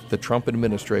 particularly with the Trump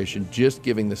administration just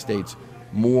giving the states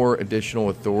more additional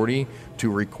authority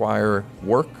to require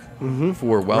work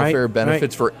for welfare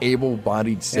benefits for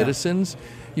able-bodied citizens,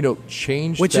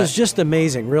 change which that, is just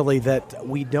amazing, really, that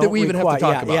we don't. That we even have to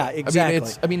talk about. Yeah, exactly.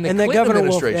 The Clinton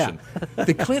administration.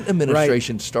 The Clinton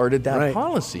administration started that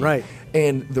policy. Right.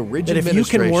 And the Ridge that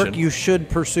administration. If you can work, you should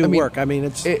pursue work.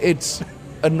 It's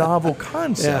a novel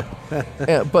concept.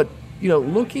 But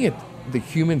looking at the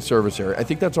human service area, I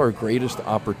think that's our greatest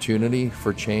opportunity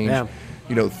for change. Yeah.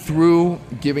 Through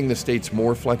giving the states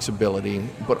more flexibility,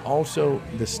 but also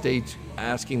the states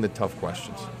asking the tough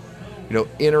questions.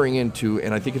 Entering into,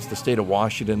 and I think it's the state of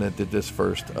Washington that did this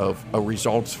first, of a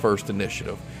results-first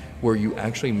initiative, where you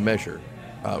actually measure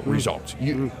results.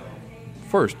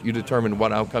 First, you determine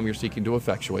what outcome you're seeking to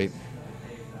effectuate.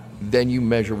 Then you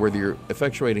measure whether you're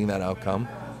effectuating that outcome.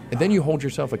 And then you hold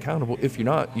yourself accountable. If you're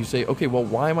not, you say, okay, well,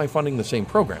 why am I funding the same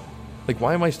program? Like,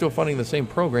 why am I still funding the same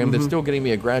program that's still getting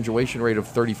me a graduation rate of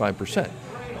 35%?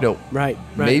 No. Right.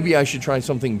 Maybe I should try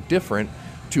something different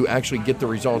to actually get the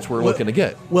results we're looking to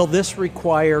get. Will this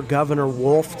require Governor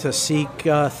Wolf to seek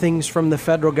things from the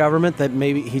federal government that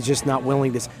maybe he's just not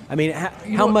willing to?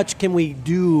 How much can we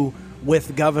do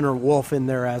with Governor Wolf in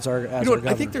there as our governor?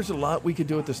 I think there's a lot we could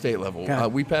do at the state level. Okay.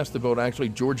 We passed the bill, actually,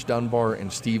 George Dunbar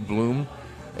and Steve Bloom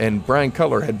and Brian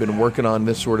Cutler had been working on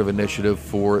this sort of initiative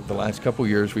for the last couple of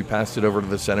years. We passed it over to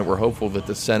the Senate. We're hopeful that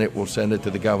the Senate will send it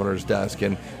to the governor's desk.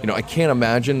 And, I can't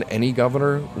imagine any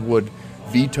governor would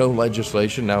veto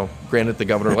legislation. Now, granted, the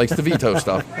governor likes to veto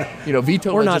stuff.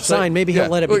 Veto or not sign. Maybe he'll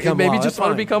let it become law. Maybe just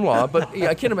let it become law. But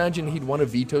I can't imagine he'd want to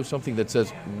veto something that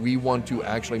says we want to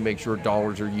actually make sure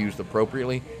dollars are used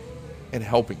appropriately and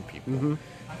helping people.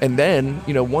 And then,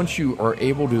 once you are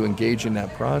able to engage in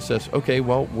that process, okay,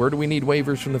 well, where do we need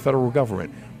waivers from the federal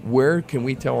government? Where can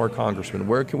we tell our congressmen?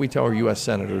 Where can we tell our U.S.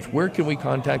 senators? Where can we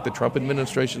contact the Trump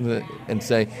administration and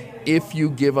say, if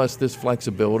you give us this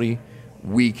flexibility,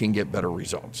 we can get better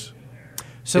results?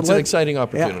 So it's an exciting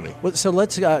opportunity. Yeah. So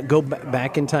let's go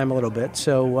back in time a little bit.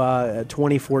 So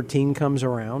 2014 comes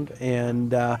around,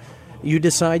 and you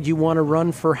decide you want to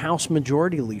run for House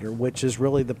Majority Leader, which is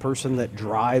really the person that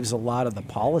drives a lot of the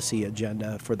policy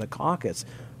agenda for the caucus.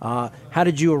 How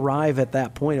did you arrive at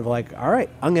that point of like, all right,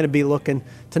 I'm going to be looking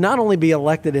to not only be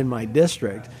elected in my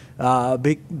district,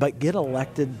 but get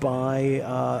elected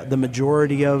by the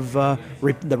majority of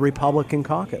the Republican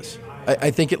caucus?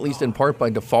 I think at least in part by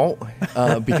default,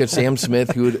 because Sam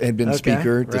Smith, who had been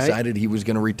Speaker, decided he was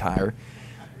going to retire.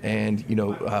 And,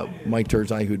 Mike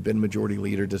Turzai, who'd been Majority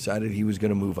Leader, decided he was going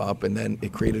to move up, and then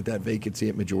it created that vacancy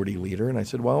at Majority Leader. And I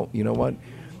said, well, you know what?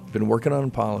 Been working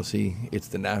on policy. It's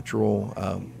the natural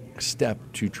next step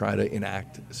to try to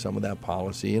enact some of that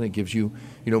policy, and it gives you,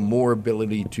 more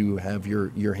ability to have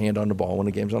your hand on the ball when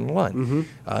the game's on the line.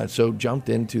 So jumped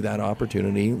into that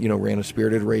opportunity, ran a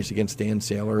spirited race against Stan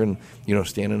Saylor, and,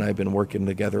 Stan and I have been working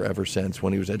together ever since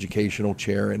when he was educational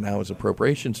chair and now as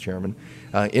appropriations chairman.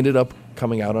 Ended up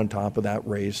coming out on top of that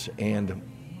race, and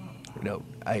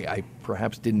I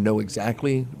perhaps didn't know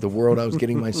exactly the world I was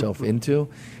getting myself into,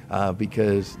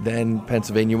 because then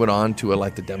Pennsylvania went on to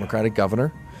elect a Democratic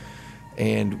governor,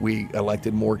 and we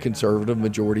elected more conservative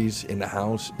majorities in the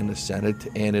House, in the Senate,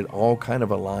 and it all kind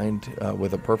of aligned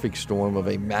with a perfect storm of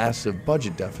a massive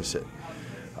budget deficit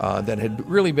that had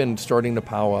really been starting to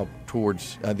pile up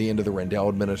towards the end of the Rendell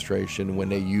administration, when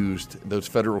they used those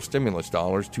federal stimulus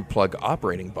dollars to plug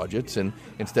operating budgets. And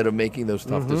instead of making those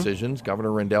tough decisions,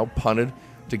 Governor Rendell punted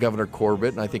to Governor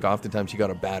Corbett, and I think oftentimes he got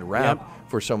a bad rap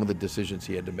for some of the decisions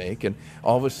he had to make. And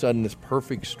all of a sudden, this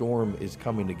perfect storm is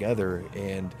coming together,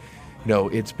 and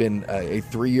it's been a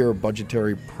 3-year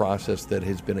budgetary process that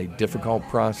has been a difficult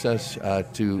process,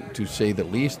 to say the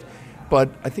least. But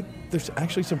I think there's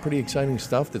actually some pretty exciting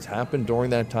stuff that's happened during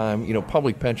that time.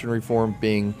 Public pension reform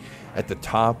being at the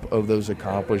top of those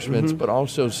accomplishments, but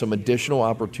also some additional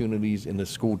opportunities in the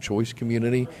school choice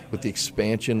community with the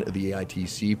expansion of the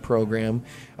EITC program.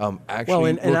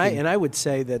 I would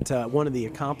say that one of the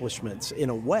accomplishments, in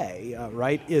a way,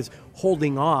 is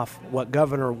holding off what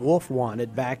Governor Wolf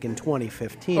wanted back in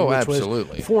 2015, which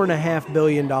absolutely. was $4.5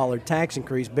 billion tax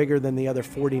increase, bigger than the other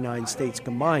 49 states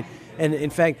combined. And in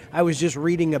fact, I was just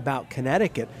reading about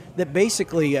Connecticut that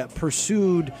basically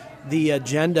pursued the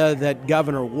agenda that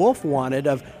Governor Wolf wanted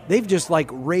of, they've just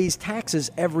raised taxes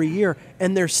every year,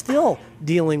 and they're still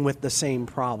dealing with the same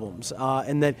problems.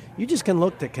 And that you just can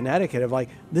look to Connecticut of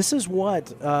this is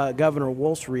what Governor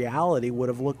Wolf's reality would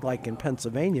have looked like in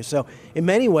Pennsylvania. So in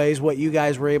many ways, what you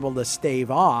guys were able to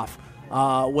stave off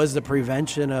was the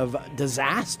prevention of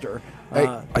disaster.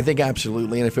 I think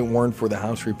absolutely, and if it weren't for the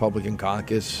House Republican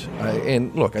caucus,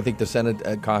 and look, I think the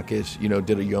Senate caucus,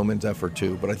 did a yeoman's effort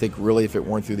too, but I think really if it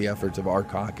weren't through the efforts of our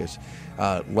caucus,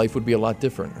 life would be a lot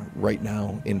different right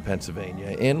now in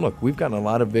Pennsylvania. And look, we've gotten a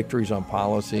lot of victories on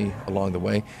policy along the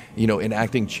way,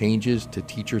 enacting changes to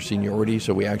teacher seniority,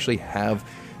 so we actually have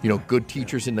good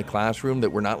teachers in the classroom,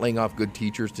 that we're not laying off good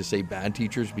teachers to say bad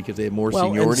teachers because they have more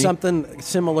seniority. And something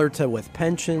similar to with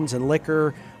pensions and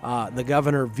liquor, the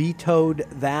governor vetoed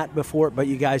that before, but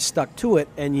you guys stuck to it,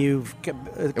 and you've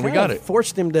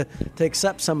forced him to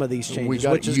accept some of these changes, we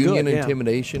got which is union good.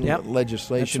 intimidation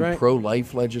legislation, right.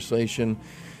 pro-life legislation,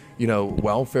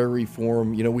 welfare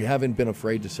reform. We haven't been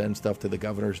afraid to send stuff to the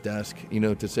governor's desk,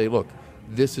 to say, look,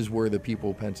 this is where the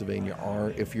people of Pennsylvania are.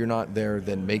 If you're not there,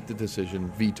 then make the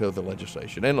decision, veto the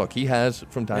legislation. And look, he has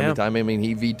from time to time. I mean,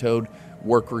 he vetoed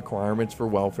work requirements for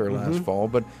welfare last fall,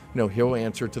 but he'll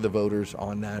answer to the voters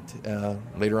on that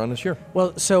later on this year.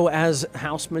 Well, so as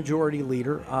House Majority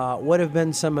Leader, what have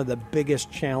been some of the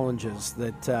biggest challenges,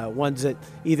 that ones that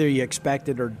either you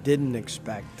expected or didn't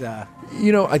expect?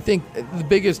 I think the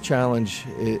biggest challenge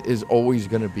is always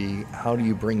going to be, how do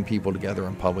you bring people together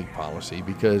in public policy?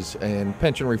 And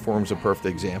pension reform is a perfect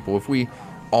example. If we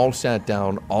all sat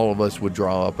down, all of us would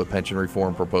draw up a pension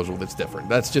reform proposal that's different.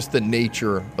 That's just the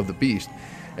nature of the beast.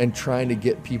 And trying to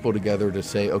get people together to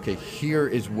say, okay, here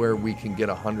is where we can get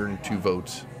 102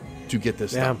 votes to get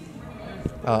this done.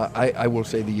 I will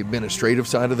say the administrative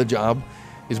side of the job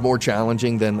is more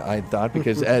challenging than I thought,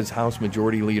 because as House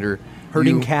Majority Leader,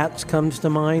 herding cats comes to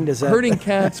mind. Is that herding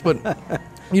cats? But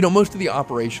most of the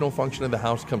operational function of the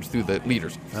House comes through the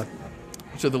leaders.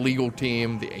 So the legal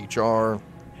team, the HR,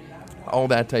 all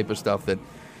that type of stuff that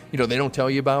they don't tell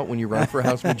you about when you run for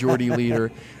House Majority Leader.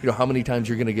 How many times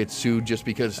you're going to get sued just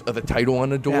because of the title on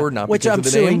the door, not which because I'm of the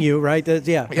suing name. You, right?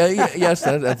 Yes,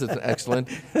 that's an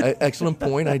excellent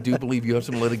point. I do believe you have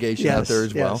some litigation out there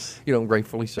as well.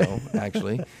 Rightfully so,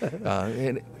 actually.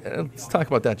 And let's talk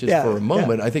about that just for a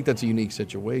moment. I think that's a unique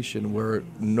situation where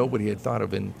nobody had thought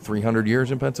of in 300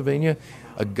 years in Pennsylvania,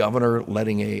 a governor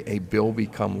letting a bill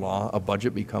become law, a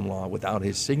budget become law without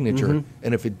his signature,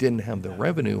 and if it didn't have the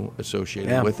revenue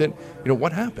associated with it,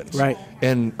 what happens? Right.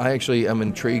 And I actually am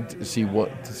intrigued to see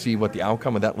what the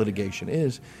outcome of that litigation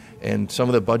is. And some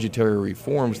of the budgetary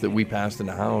reforms that we passed in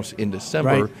the House in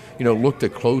December, look to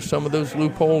close some of those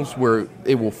loopholes where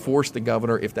it will force the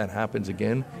governor, if that happens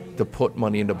again, to put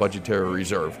money into budgetary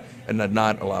reserve and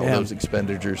not allow those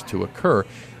expenditures to occur.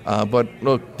 But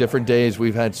look, different days.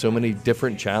 We've had so many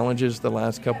different challenges the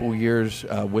last couple of years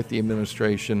with the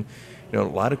administration. A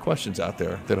lot of questions out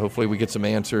there that hopefully we get some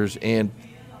answers. And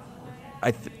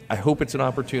I hope it's an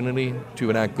opportunity to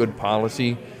enact good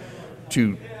policy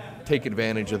to take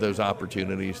advantage of those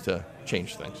opportunities to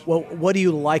change things. Well, what do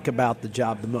you like about the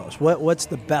job the most? What's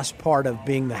the best part of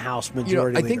being the House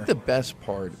Majority I Leader? think the best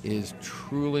part is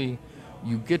truly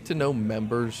you get to know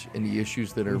members and the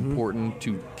issues that are important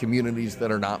to communities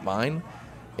that are not mine.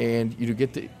 And you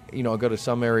get to, I'll go to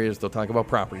some areas, they'll talk about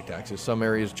property taxes, some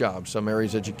areas jobs, some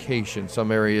areas education,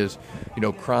 some areas,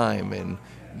 crime and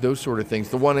those sort of things.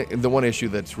 The one issue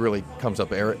that's really comes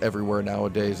up everywhere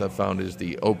nowadays I've found is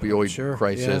the opioid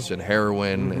crisis and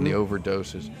heroin and the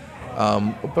overdoses.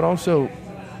 But also,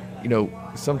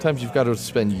 sometimes you've got to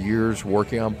spend years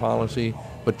working on policy,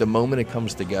 but the moment it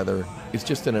comes together, it's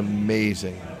just an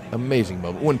amazing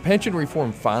moment. When pension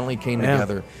reform finally came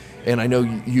together, and I know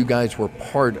you guys were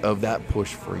part of that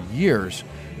push for years,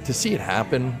 to see it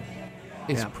happen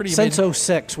is pretty amazing. Since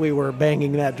 2006, we were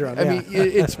banging that drum. I mean,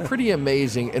 it's pretty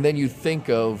amazing. And then you think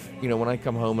of, when I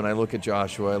come home and I look at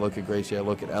Joshua, I look at Gracie, I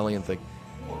look at Ellie and think,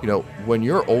 when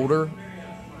you're older,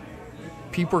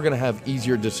 people are going to have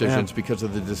easier decisions because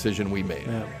of the decision we made.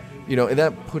 And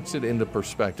that puts it into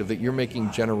perspective that you're making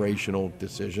generational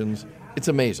decisions. It's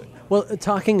amazing. Well,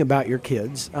 talking about your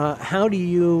kids, how do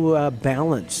you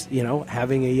balance,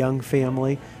 having a young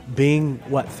family, being,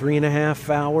 3.5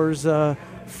 hours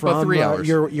from 3 hours.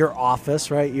 Your office,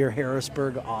 right, your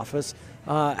Harrisburg office?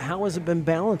 How has it been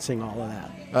balancing all of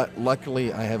that?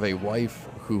 Luckily, I have a wife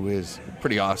who is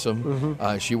pretty awesome.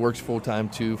 She works full-time,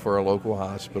 too, for a local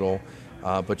hospital.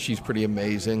 But she's pretty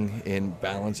amazing in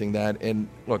balancing that. And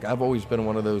look, I've always been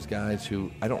one of those guys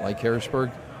who I don't like Harrisburg.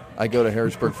 I go to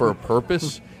Harrisburg for a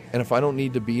purpose. And if I don't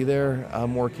need to be there,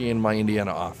 I'm working in my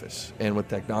Indiana office. And with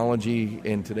technology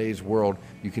in today's world,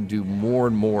 you can do more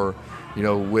and more,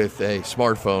 with a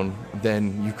smartphone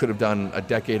than you could have done a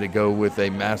decade ago with a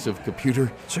massive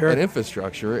computer and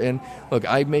infrastructure. And look,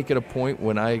 I make it a point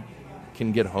when I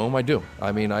can get home, I do.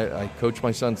 I mean, I coach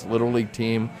my son's Little League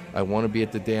team. I want to be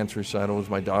at the dance recitals,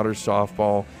 my daughter's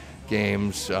softball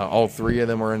games. All 3 of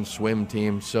them are in swim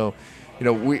teams. So,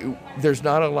 there's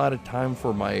not a lot of time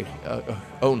for my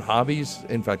own hobbies.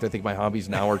 In fact, I think my hobbies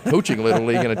now are coaching Little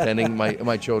League and attending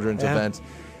my children's events.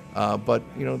 But,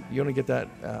 you only get that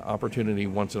opportunity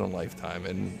once in a lifetime.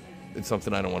 And it's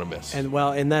something I don't want to miss.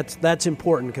 And that's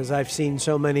important because I've seen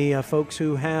so many folks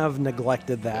who have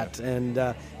neglected that,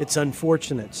 and it's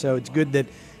unfortunate. So it's good that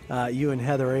you and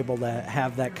Heather are able to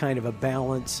have that kind of a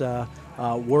balance,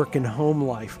 work and home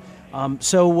life.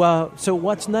 So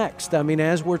what's next? I mean,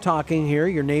 as we're talking here,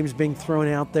 your name's being thrown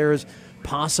out there as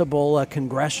possible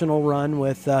congressional run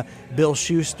with Bill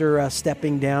Schuster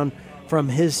stepping down from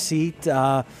his seat.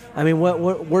 I mean,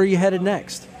 where are you headed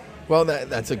next? Well,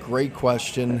 that's a great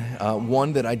question.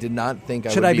 One that I did not think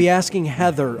Should I be asking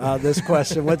Heather this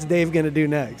question? What's Dave going to do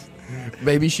next?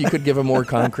 Maybe she could give a more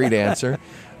concrete answer.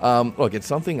 Look, it's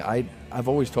something I've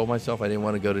always told myself I didn't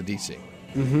want to go to D.C.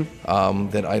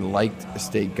 That I liked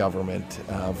state government,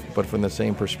 but from the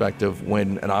same perspective,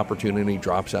 when an opportunity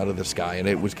drops out of the sky, and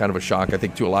it was kind of a shock, I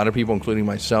think, to a lot of people, including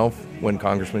myself, when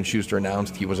Congressman Schuster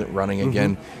announced he wasn't running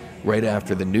again right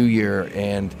after the new year,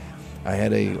 and I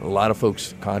had a lot of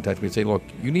folks contact me and say, look,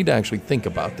 you need to actually think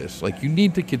about this. Like, you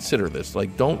need to consider this.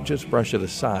 Like, don't just brush it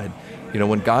aside.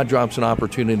 When God drops an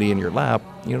opportunity in your lap,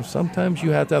 sometimes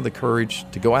you have to have the courage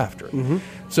to go after it.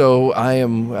 So I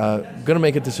am going to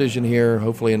make a decision here,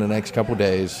 hopefully in the next couple of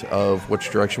days, of which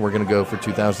direction we're going to go for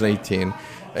 2018.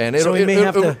 And so we may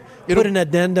have to put an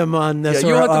addendum on this. Yeah,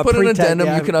 you'll have to put an addendum.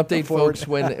 Yeah, you can update folks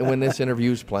when this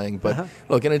interview is playing. But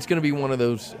look, and it's going to be one of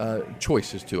those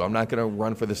choices too. I'm not going to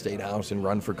run for the state house and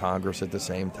run for Congress at the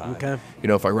same time. Okay.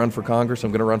 If I run for Congress,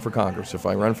 I'm going to run for Congress. If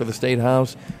I run for the state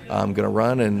house, I'm going to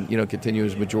run and continue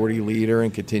as majority leader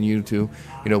and continue to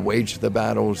wage the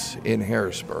battles in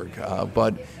Harrisburg.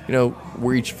 But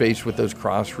we're each faced with those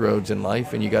crossroads in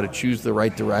life, and you got to choose the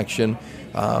right direction.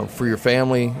 For your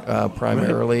family,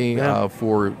 primarily,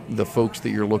 for the folks that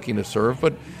you're looking to serve.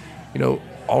 But,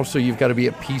 also you've got to be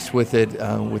at peace with it,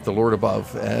 with the Lord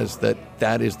above, as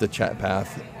that is the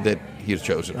path that He has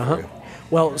chosen for you.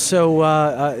 Well, so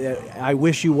I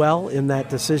wish you well in that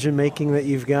decision-making that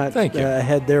you've got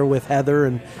ahead there with Heather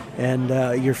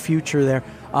and your future there.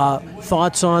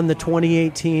 Thoughts on the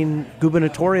 2018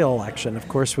 gubernatorial election? Of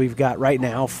course, we've got right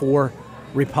now 4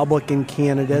 Republican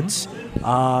candidates.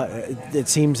 It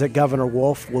seems that Governor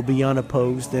Wolf will be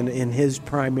unopposed in his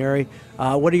primary.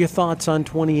 What are your thoughts on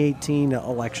 2018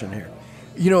 election here?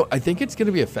 I think it's going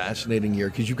to be a fascinating year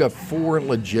because you've got 4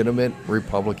 legitimate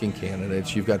Republican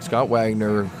candidates. You've got Scott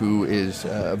Wagner, who is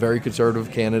a very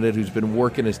conservative candidate who's been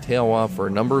working his tail off for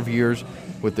a number of years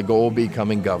with the goal of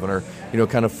becoming governor.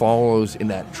 Kind of follows in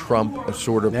that Trump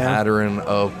sort of pattern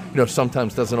of,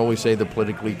 sometimes doesn't always say the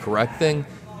politically correct thing,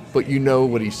 but you know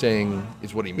what he's saying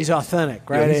is what he means. He's authentic,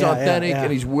 right? He's authentic,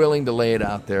 and he's willing to lay it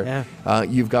out there. Yeah.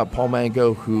 You've got Paul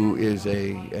Mango, who is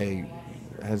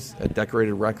has a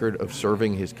decorated record of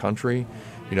serving his country.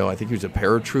 I think he was a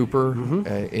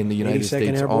paratrooper in the United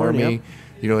States Airborne, Army.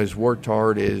 Yep. Has worked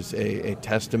hard, is a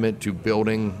testament to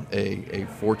building a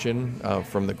fortune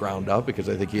from the ground up, because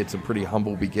I think he had some pretty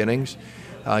humble beginnings.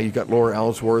 You've got Laura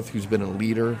Ellsworth, who's been a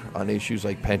leader on issues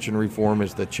like pension reform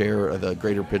as the chair of the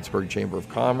Greater Pittsburgh Chamber of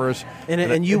Commerce.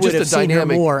 And you would have seen her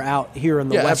more out here in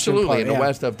the western absolutely. part. In the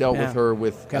West, I've dealt with her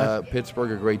with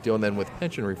Pittsburgh a great deal, and then with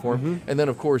pension reform. And then,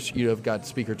 of course, you have got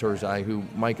Speaker Turzai, who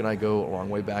Mike and I go a long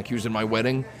way back. He was in my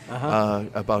wedding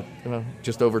about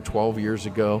just over 12 years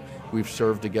ago. We've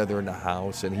served together in the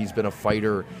House, and he's been a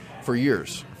fighter for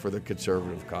years for the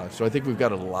conservative cause. So I think we've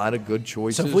got a lot of good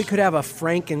choices. So if we could have a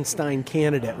Frankenstein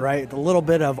candidate, right? A little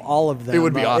bit of all of them. It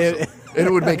would be awesome. And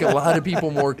it would make a lot of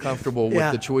people more comfortable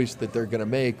with the choice that they're going to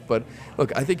make. But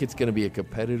look, I think it's going to be a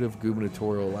competitive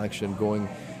gubernatorial election going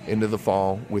into the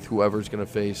fall with whoever's going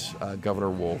to face Governor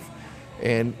Wolf.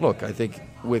 And look, I think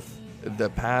with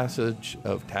the passage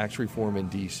of tax reform in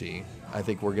D.C., I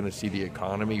think we're going to see the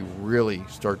economy really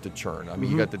start to churn. I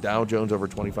mean, you got the Dow Jones over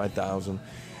 25,000.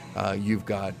 You've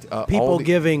got people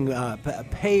giving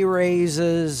pay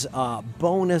raises,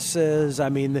 bonuses. I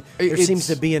mean, there seems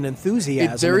to be an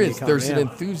enthusiasm. There's an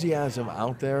enthusiasm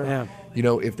out there.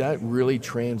 Yeah. If that really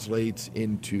translates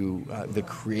into the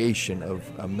creation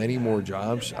of many more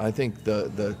jobs, I think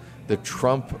the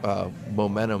Trump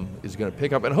momentum is going to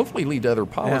pick up and hopefully lead to other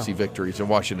policy victories in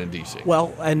Washington, D.C.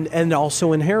 Well, and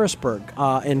also in Harrisburg.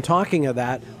 And talking of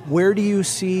that, where do you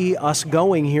see us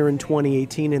going here in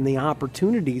 2018 and the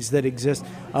opportunities that exist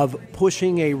of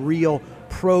pushing a real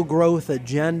pro-growth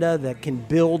agenda that can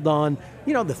build on,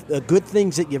 the good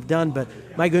things that you've done? But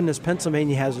my goodness,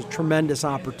 Pennsylvania has a tremendous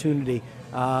opportunity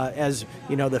as,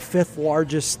 the fifth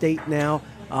largest state now.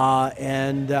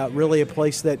 And really a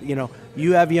place that,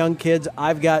 you have young kids.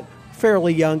 I've got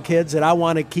fairly young kids that I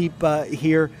want to keep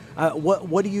here.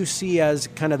 What do you see as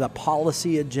kind of the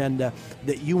policy agenda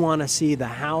that you want to see the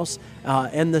House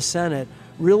and the Senate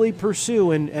really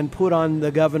pursue and put on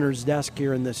the governor's desk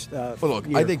here in this Well, look,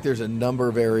 year? I think there's a number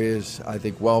of areas. I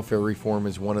think welfare reform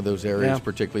is one of those areas,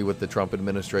 particularly with the Trump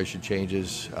administration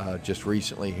changes just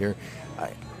recently here.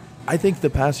 I think the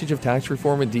passage of tax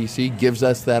reform in D.C. gives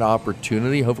us that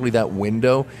opportunity, hopefully that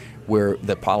window where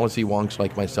the policy wonks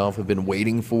like myself have been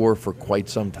waiting for quite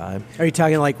some time. Are you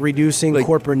talking like reducing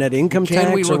corporate net income tax?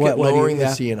 Can we look at lowering the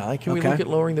CNI? CNI? Can we look at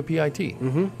lowering the PIT?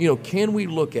 Can we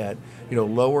look at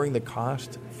lowering the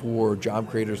cost for job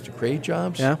creators to create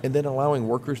jobs and then allowing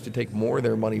workers to take more of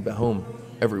their money home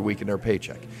every week in their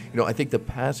paycheck? I think the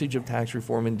passage of tax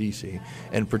reform in D.C.,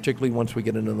 and particularly once we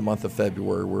get into the month of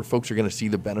February where folks are going to see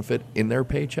the benefit in their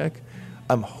paycheck,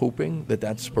 I'm hoping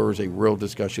that spurs a real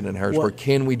discussion in Harrisburg.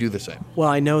 Can we do the same? Well,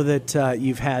 I know that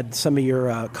you've had some of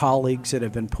your colleagues that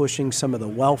have been pushing some of the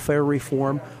welfare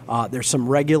reform. There's some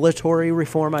regulatory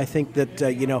reform. I think that,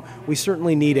 we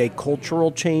certainly need a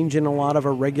cultural change in a lot of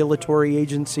our regulatory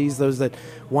agencies, those that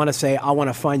want to say, I want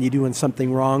to find you doing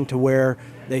something wrong, to where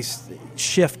they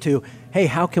shift to, hey,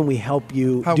 how can we help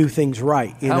you do things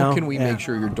right? How can we make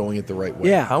sure you're doing it the right way?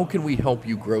 Yeah. How can we help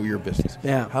you grow your business?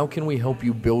 Yeah. How can we help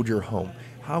you build your home?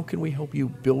 How can we help you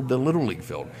build the Little League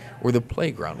field or the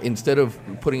playground instead of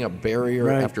putting up barrier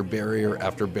after barrier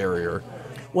after barrier?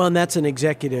 Well, and that's an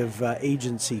executive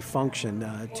agency function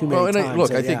too many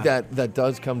times. I think that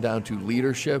does come down to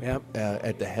leadership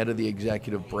at the head of the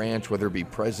executive branch, whether it be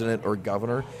president or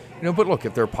governor. But look,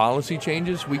 if there are policy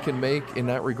changes we can make in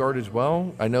that regard as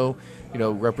well. I know,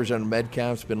 Representative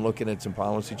Metcalf's been looking at some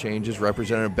policy changes.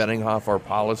 Representative Benninghoff, our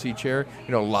policy chair,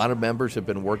 a lot of members have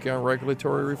been working on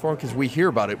regulatory reform because we hear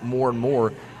about it more and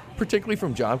more, particularly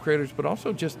from job creators, but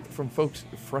also just from folks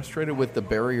frustrated with the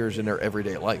barriers in their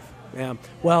everyday life. Yeah.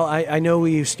 Well, I know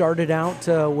you started out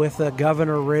with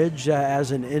Governor Ridge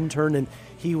as an intern, and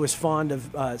he was fond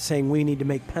of saying we need to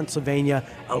make Pennsylvania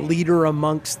a leader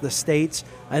amongst the states.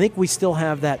 I think we still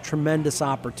have that tremendous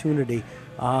opportunity,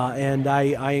 and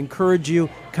I encourage you,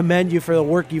 commend you for the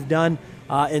work you've done,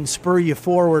 and spur you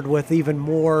forward with even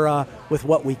more with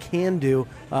what we can do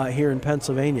here in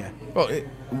Pennsylvania. Well,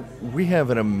 we have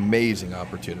an amazing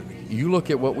opportunity. You look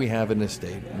at what we have in this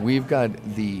state. We've got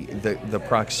the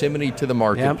proximity to the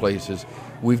marketplaces. Yep.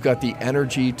 We've got the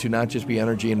energy to not just be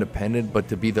energy independent, but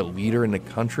to be the leader in the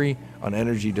country on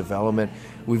energy development.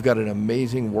 We've got an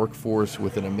amazing workforce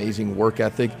with an amazing work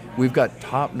ethic. We've got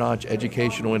top-notch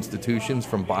educational institutions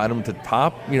from bottom to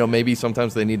top. Maybe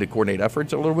sometimes they need to coordinate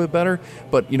efforts a little bit better,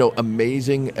 but,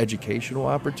 amazing educational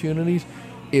opportunities.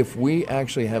 if we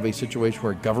actually have a situation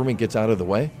where government gets out of the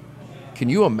way, can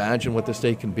you imagine what the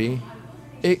state can be?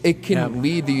 It can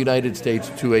lead the United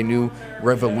States to a new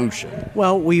revolution.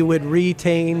 Well, we would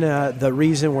retain the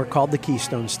reason we're called the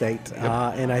Keystone State,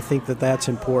 and I think that that's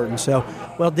important. So,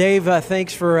 well, Dave,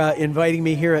 thanks for inviting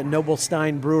me here at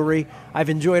Nobelstein Brewery.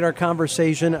 I've enjoyed our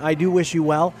conversation. I do wish you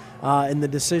well in the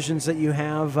decisions that you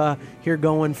have here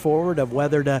going forward of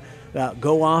whether to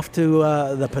go off to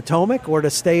the Potomac or to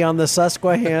stay on the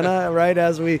Susquehanna, right,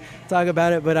 as we talk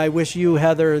about it. But I wish you,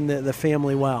 Heather, and the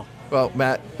family well. Well,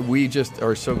 Matt, we just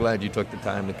are so glad you took the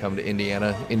time to come to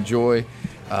Indiana. Enjoy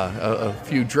a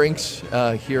few drinks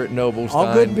here at Nobelstein.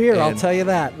 All good beer, I'll tell you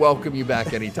that. Welcome you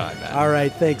back anytime, Matt. All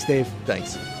right, thanks, Dave.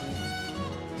 Thanks.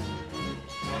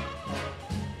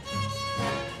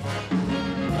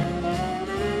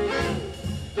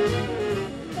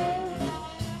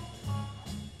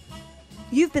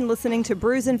 You've been listening to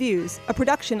Brews and Views, a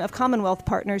production of Commonwealth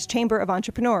Partners Chamber of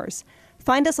Entrepreneurs.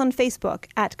 Find us on Facebook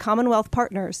at Commonwealth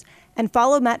Partners and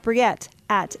follow Matt Brouillette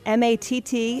at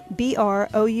MattBrouillette.